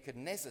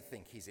Nebuchadnezzar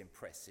think he's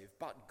impressive,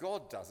 but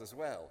God does as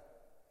well.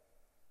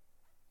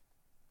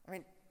 I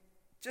mean,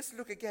 just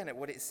look again at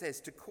what it says,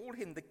 to call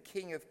him the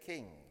King of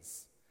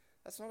Kings.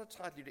 That's not a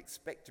title you'd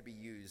expect to be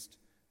used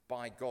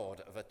by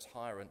God of a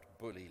tyrant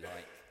bully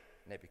like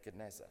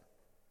Nebuchadnezzar.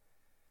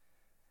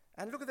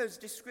 And look at those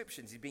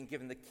descriptions. He's been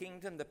given the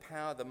kingdom, the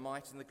power, the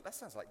might, and that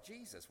sounds like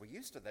Jesus. We're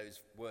used to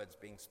those words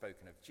being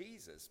spoken of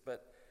Jesus,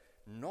 but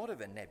not of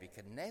a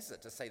Nebuchadnezzar,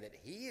 to say that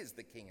he is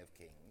the King of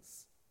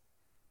Kings.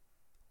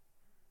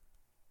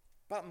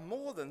 But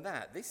more than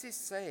that, this is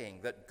saying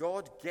that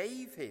God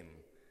gave him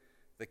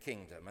the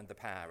kingdom and the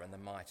power and the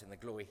might and the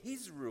glory.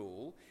 His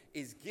rule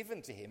is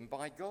given to him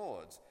by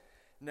God.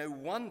 No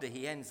wonder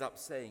he ends up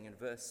saying in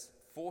verse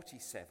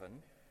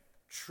 47,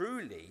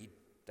 truly,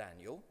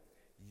 Daniel,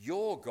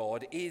 your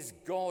God is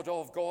God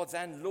of gods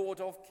and Lord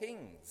of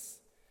kings,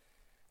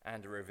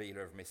 and a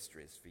revealer of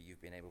mysteries, for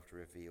you've been able to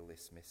reveal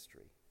this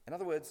mystery. In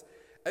other words,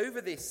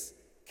 over this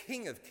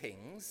King of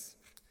kings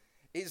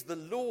is the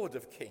Lord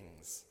of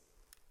kings,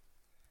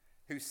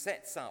 who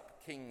sets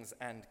up kings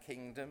and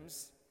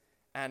kingdoms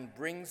and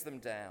brings them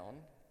down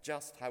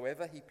just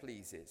however he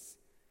pleases,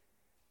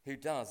 who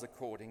does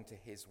according to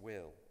his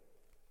will.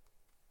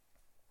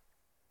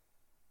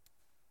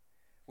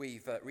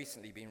 We've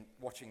recently been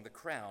watching The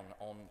Crown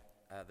on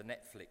the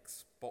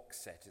Netflix box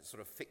set. It's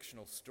sort of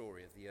fictional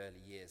story of the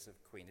early years of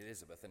Queen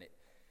Elizabeth, and it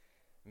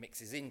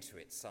mixes into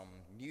it some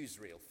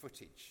newsreel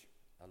footage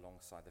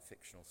alongside the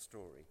fictional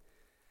story.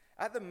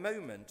 At the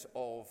moment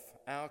of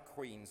our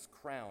Queen's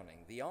crowning,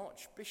 the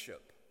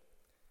Archbishop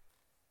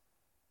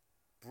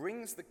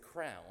brings the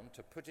crown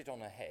to put it on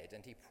her head,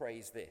 and he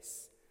prays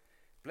this: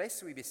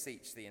 "Bless, we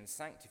beseech thee, and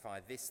sanctify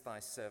this thy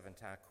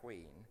servant our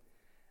Queen,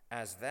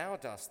 as thou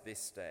dost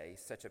this day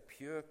set a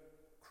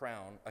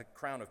crown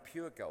of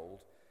pure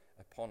gold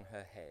upon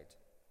her head."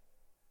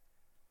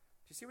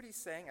 Do you see what he's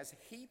saying? As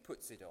he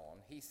puts it on,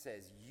 he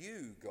says,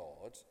 you,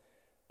 God,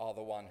 are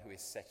the one who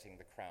is setting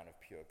the crown of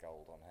pure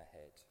gold on her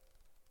head.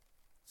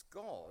 It's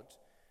God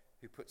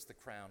who puts the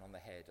crown on the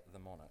head of the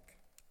monarch.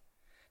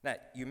 Now,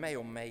 you may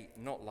or may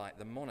not like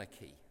the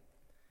monarchy,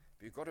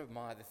 but you've got to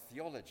admire the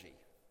theology.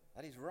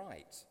 That is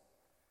right.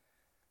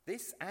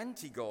 This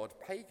anti-God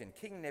pagan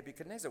King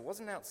Nebuchadnezzar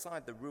wasn't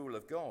outside the rule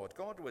of God.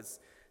 God was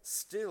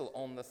still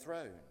on the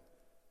throne.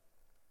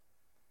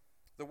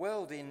 The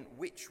world in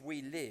which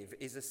we live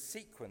is a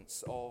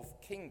sequence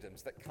of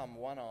kingdoms that come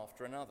one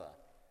after another.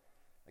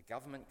 A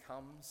government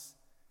comes,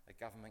 a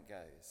government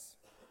goes.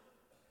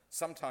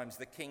 Sometimes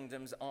the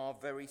kingdoms are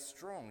very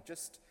strong.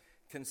 Just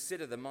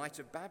consider the might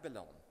of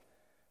Babylon,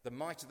 the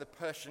might of the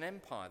Persian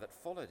Empire that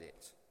followed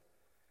it.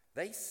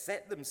 They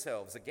set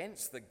themselves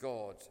against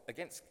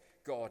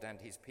God and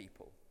his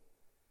people.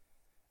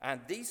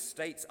 And these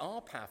states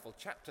are powerful.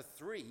 Chapter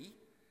 3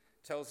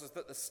 tells us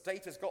that the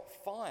state has got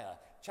fire.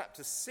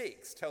 Chapter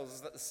 6 tells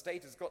us that the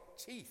state has got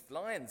teeth,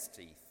 lion's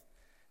teeth.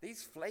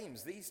 These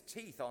flames, these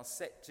teeth are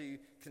set to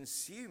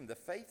consume the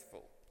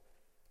faithful.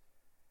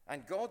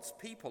 And God's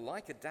people,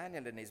 like a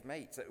Daniel and his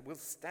mates, will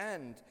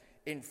stand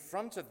in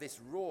front of this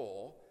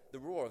roar, the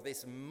roar of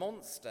this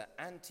monster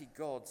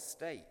anti-God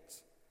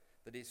state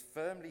that is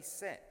firmly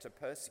set to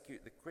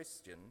persecute the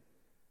Christian.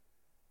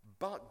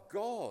 But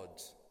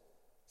God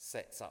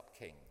sets up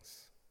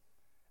kings,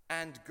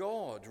 and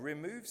God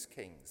removes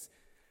kings.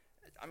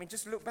 I mean,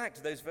 just look back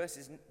to those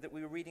verses that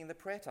we were reading in the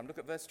prayer time. Look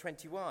at verse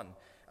 21.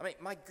 I mean,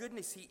 my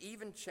goodness, he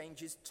even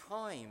changes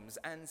times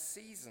and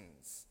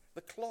seasons,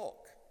 the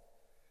clock,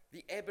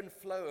 the ebb and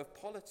flow of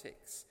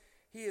politics.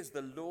 He is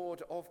the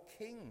Lord of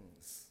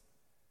kings.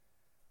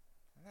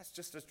 And that's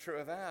just as true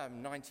of our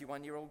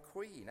 91-year-old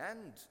Queen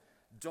and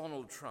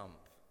Donald Trump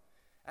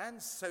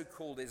and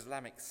so-called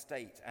Islamic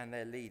State and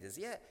their leaders.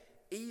 Yet,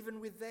 even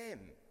with them,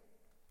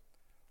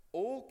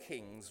 all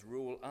kings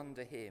rule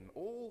under him.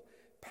 All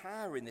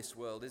power in this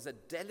world is a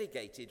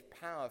delegated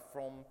power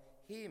from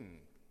him.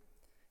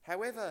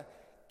 However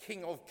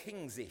king of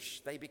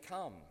kings-ish they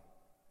become,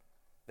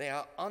 they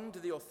are under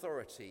the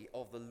authority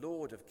of the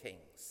Lord of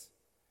kings.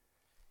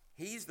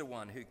 He's the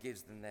one who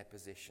gives them their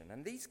position.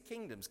 And these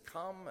kingdoms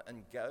come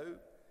and go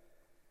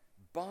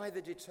by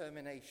the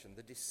determination,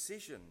 the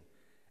decision,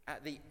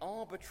 at the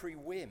arbitrary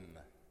whim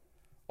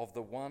of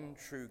the one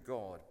true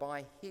God,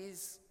 by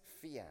his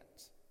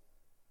fiat.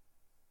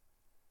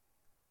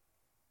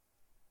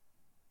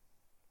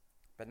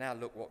 But now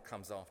look what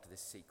comes after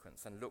this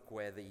sequence, and look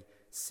where the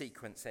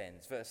sequence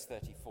ends. Verse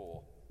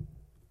 34.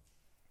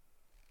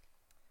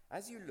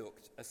 As you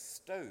looked, a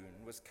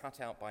stone was cut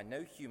out by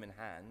no human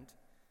hand,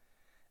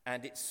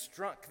 and it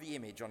struck the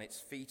image on its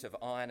feet of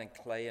iron and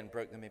clay and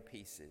broke them in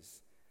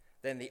pieces.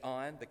 Then the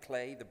iron, the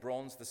clay, the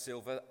bronze, the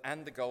silver,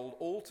 and the gold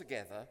all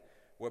together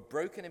were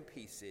broken in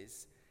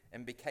pieces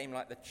and became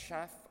like the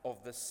chaff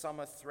of the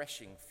summer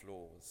threshing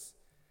floors.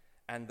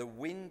 And the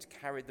wind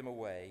carried them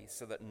away,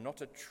 so that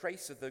not a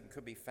trace of them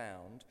could be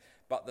found.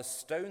 But the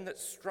stone that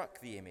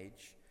struck the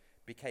image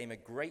became a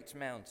great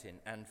mountain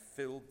and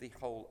filled the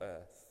whole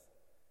earth.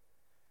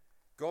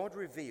 God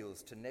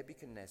reveals to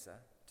Nebuchadnezzar,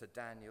 to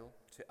Daniel,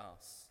 to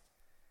us,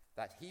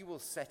 that he will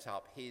set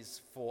up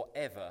his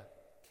forever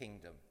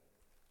kingdom.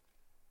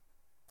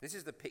 This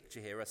is the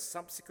picture here, a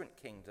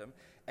subsequent kingdom,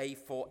 a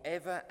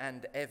forever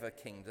and ever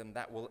kingdom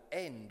that will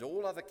end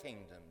all other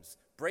kingdoms,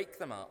 break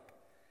them up,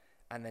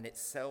 and then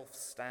itself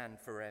stand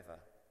forever.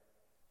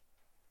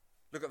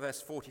 Look at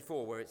verse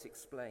 44 where it's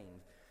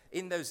explained.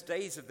 In those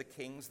days of the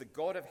kings, the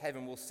God of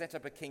heaven will set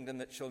up a kingdom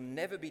that shall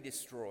never be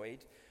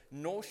destroyed,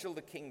 nor shall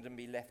the kingdom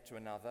be left to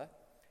another.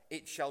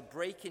 It shall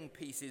break in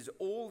pieces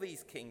all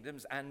these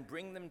kingdoms and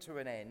bring them to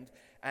an end,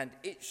 and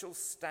it shall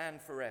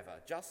stand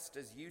forever, just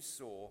as you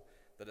saw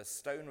that a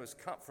stone was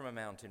cut from a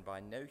mountain by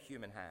no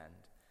human hand,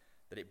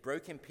 that it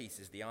broke in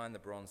pieces the iron, the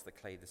bronze, the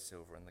clay, the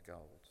silver, and the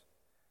gold.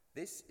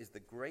 This is the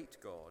great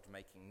God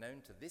making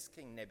known to this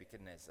king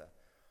Nebuchadnezzar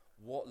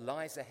what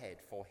lies ahead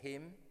for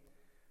him,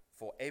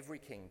 for every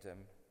kingdom,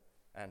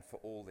 and for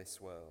all this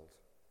world.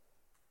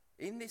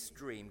 In this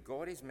dream,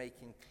 God is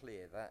making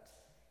clear that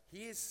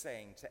he is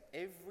saying to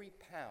every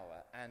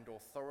power and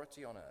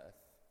authority on earth,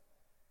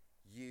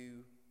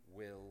 you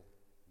will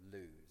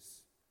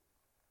lose.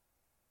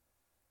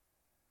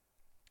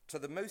 To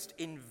the most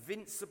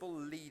invincible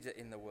leader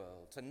in the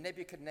world, to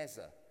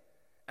Nebuchadnezzar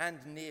and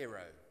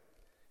Nero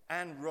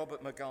and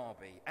Robert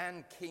Mugabe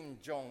and Kim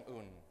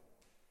Jong-un,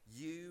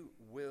 you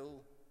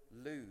will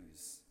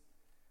lose.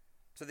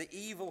 To the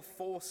evil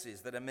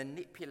forces that are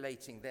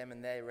manipulating them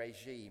and their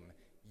regime,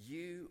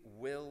 you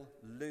will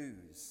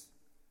lose.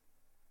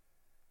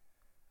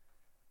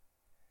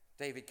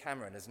 David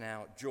Cameron has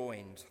now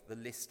joined the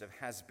list of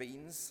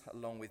has-beens,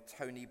 along with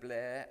Tony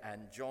Blair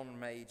and John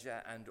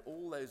Major and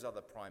all those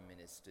other prime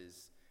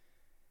ministers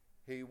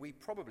who we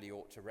probably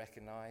ought to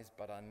recognise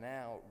but are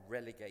now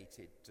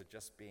relegated to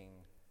just being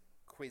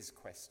quiz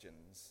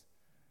questions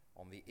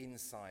on the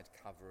inside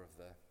cover of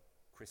the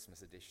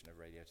Christmas edition of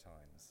Radio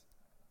Times.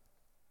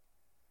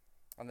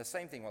 And the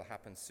same thing will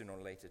happen sooner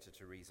or later to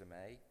Theresa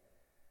May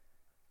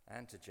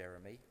and to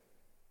Jeremy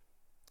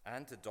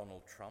and to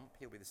Donald Trump.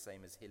 He'll be the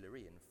same as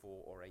Hillary in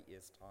 4 or 8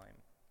 years' time.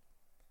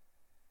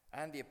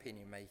 And the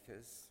opinion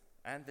makers,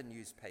 and the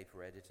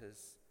newspaper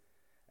editors,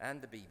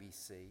 and the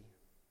BBC,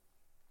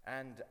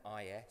 and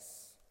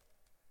IS.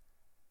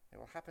 It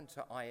will happen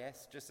to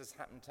IS just as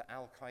happened to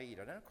Al-Qaeda.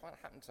 I don't know quite what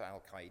happened to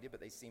Al-Qaeda, but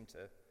they seem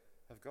to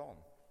have gone.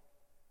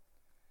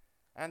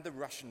 And the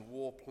Russian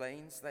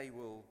warplanes, they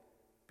will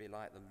be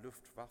like the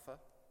Luftwaffe,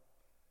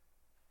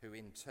 who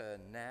in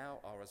turn now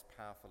are as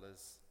powerful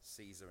as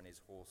Caesar and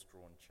his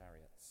horse-drawn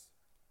chariots.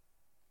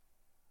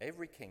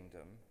 Every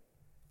kingdom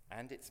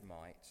and its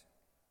might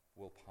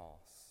will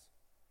pass.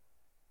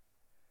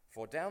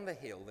 For down the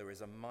hill there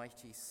is a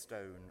mighty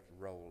stone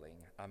rolling,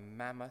 a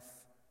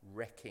mammoth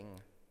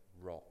wrecking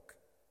rock.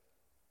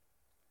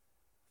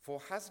 For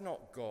has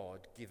not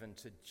God given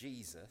to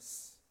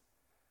Jesus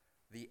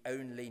the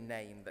only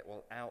name that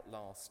will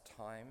outlast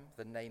time,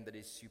 the name that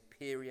is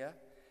superior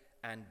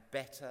and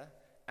better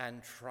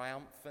and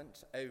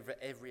triumphant over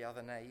every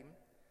other name,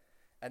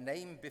 a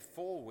name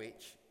before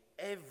which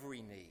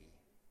every knee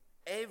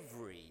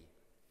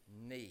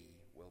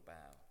will bow.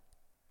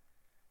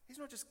 He's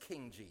not just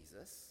King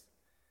Jesus,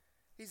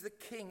 he's the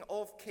King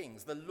of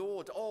kings, the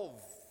Lord of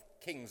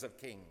kings,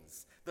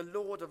 the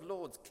Lord of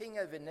lords, king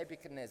over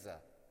Nebuchadnezzar.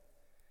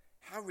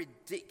 How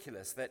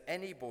ridiculous that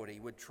anybody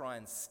would try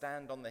and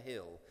stand on the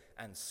hill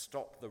and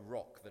stop the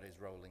rock that is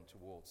rolling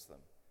towards them.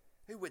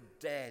 Who would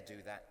dare do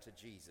that to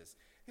Jesus?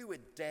 Who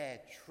would dare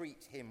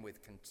treat him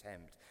with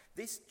contempt?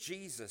 This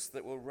Jesus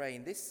that will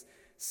reign, this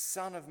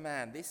Son of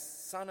Man, this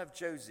son of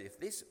Joseph,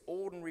 this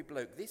ordinary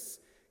bloke, this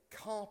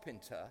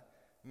carpenter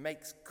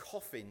makes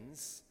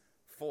coffins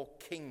for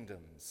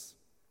kingdoms.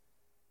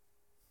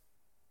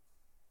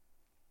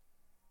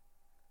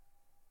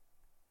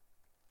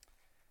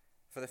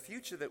 For the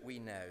future that we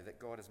know, that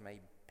God has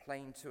made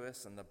plain to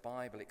us and the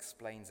Bible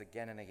explains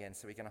again and again,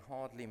 so we can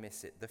hardly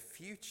miss it, the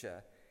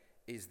future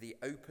is the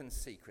open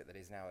secret that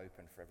is now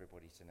open for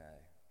everybody to know.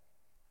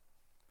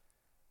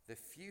 The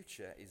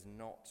future is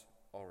not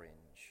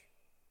orange.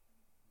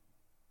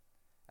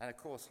 And of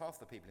course, half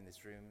the people in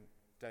this room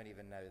don't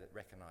even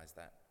recognize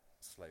that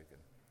slogan.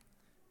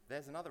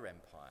 There's another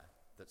empire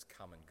that's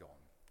come and gone.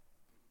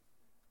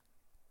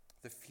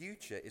 The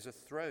future is a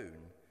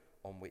throne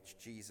on which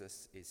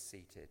Jesus is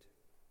seated.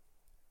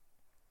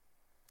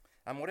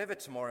 And whatever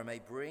tomorrow may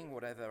bring,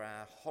 whatever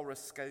our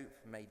horoscope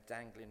may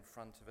dangle in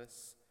front of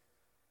us,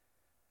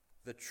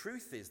 the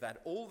truth is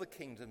that all the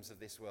kingdoms of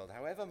this world,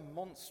 however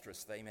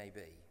monstrous they may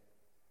be,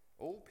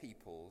 all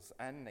peoples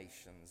and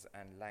nations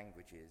and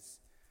languages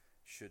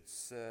should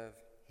serve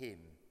him.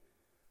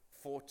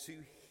 For to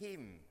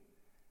him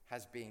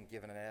has been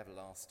given an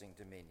everlasting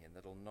dominion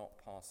that will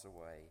not pass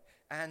away,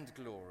 and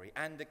glory,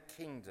 and a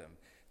kingdom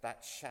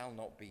that shall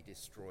not be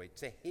destroyed.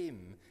 To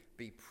him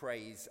be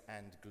praise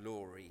and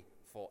glory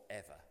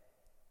forever.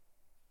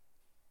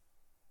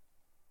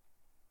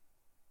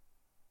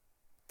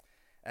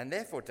 And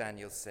therefore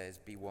Daniel says,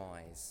 be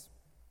wise.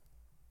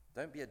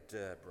 Don't be a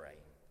brain.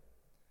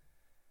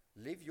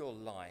 Live your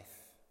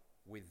life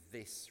with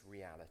this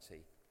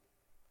reality.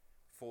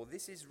 For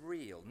this is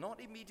real, not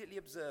immediately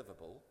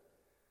observable,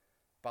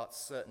 but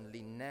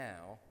certainly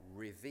now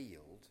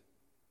revealed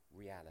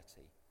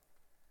reality.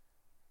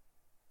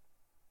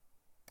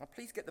 Now,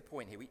 please get the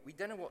point here. We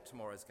don't know what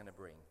tomorrow is going to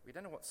bring. We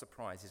don't know what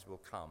surprises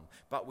will come.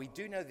 But we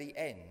do know the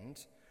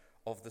end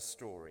of the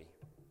story.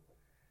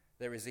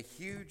 There is a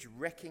huge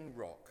wrecking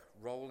rock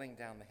rolling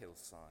down the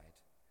hillside.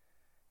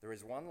 There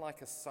is one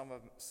like a son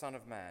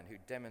of man who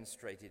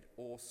demonstrated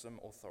awesome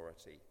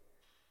authority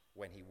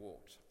when he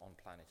walked on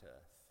planet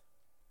Earth,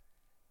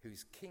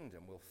 whose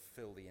kingdom will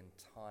fill the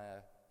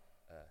entire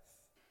earth.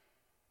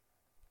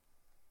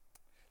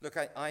 Look,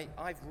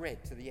 I've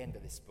read to the end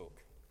of this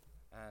book,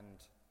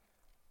 and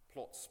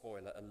plot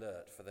spoiler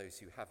alert for those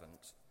who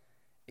haven't,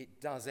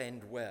 it does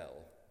end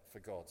well for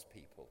God's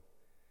people.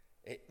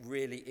 It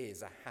really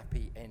is a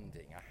happy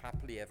ending, a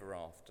happily ever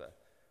after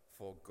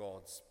for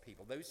God's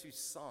people, those who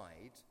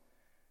side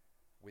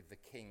with the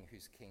King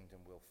whose kingdom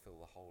will fill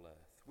the whole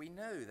earth. We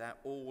know that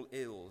all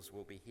ills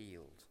will be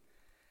healed,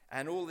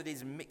 and all that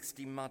is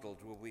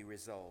mixed-muddled will be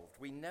resolved.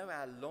 We know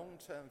our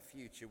long-term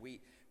future.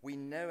 We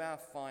know our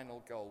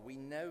final goal. We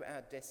know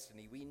our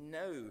destiny. We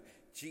know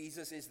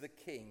Jesus is the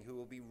King who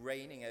will be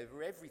reigning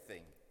over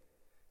everything.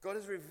 God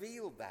has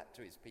revealed that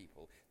to his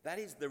people. That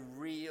is the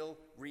real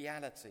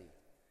reality.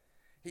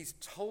 He's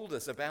told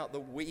us about the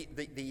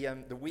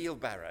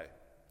wheelbarrow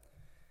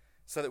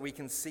so that we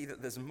can see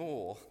that there's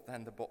more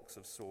than the box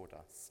of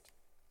sawdust.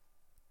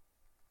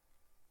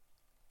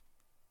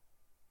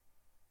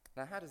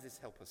 Now, how does this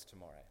help us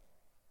tomorrow?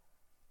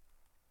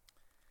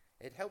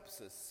 It helps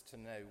us to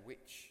know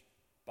which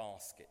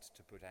basket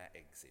to put our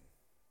eggs in.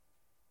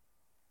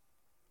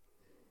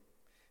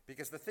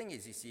 Because the thing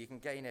is, you see, you can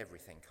gain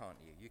everything, can't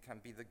you? You can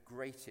be the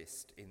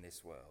greatest in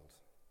this world,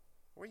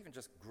 or even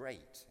just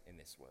great in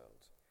this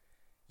world.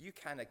 You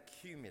can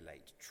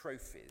accumulate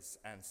trophies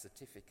and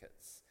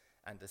certificates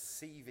and a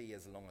CV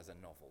as long as a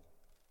novel.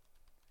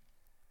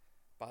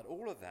 But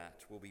all of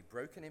that will be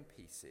broken in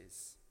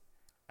pieces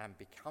and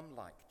become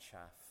like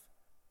chaff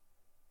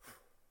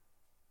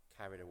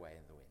carried away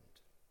in the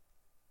wind,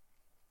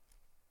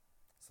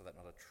 so that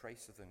not a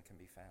trace of them can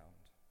be found.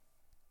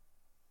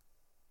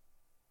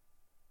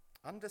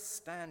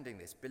 Understanding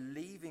this,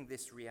 believing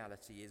this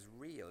reality is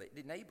real, it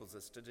enables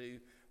us to do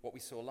what we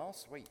saw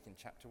last week in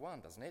chapter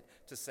 1, doesn't it?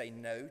 To say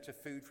no to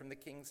food from the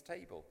king's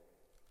table.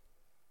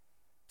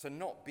 To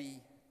not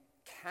be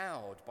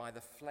cowed by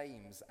the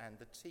flames and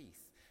the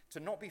teeth. To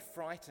not be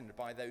frightened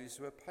by those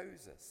who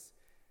oppose us.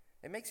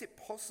 It makes it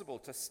possible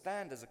to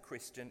stand as a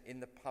Christian in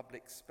the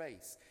public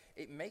space.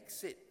 It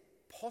makes it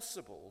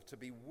possible to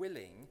be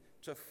willing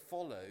to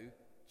follow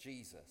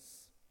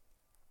Jesus,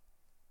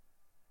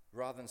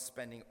 rather than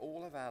spending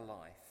all of our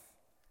life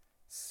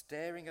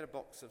staring at a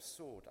box of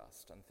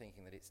sawdust and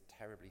thinking that it's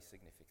terribly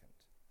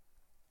significant.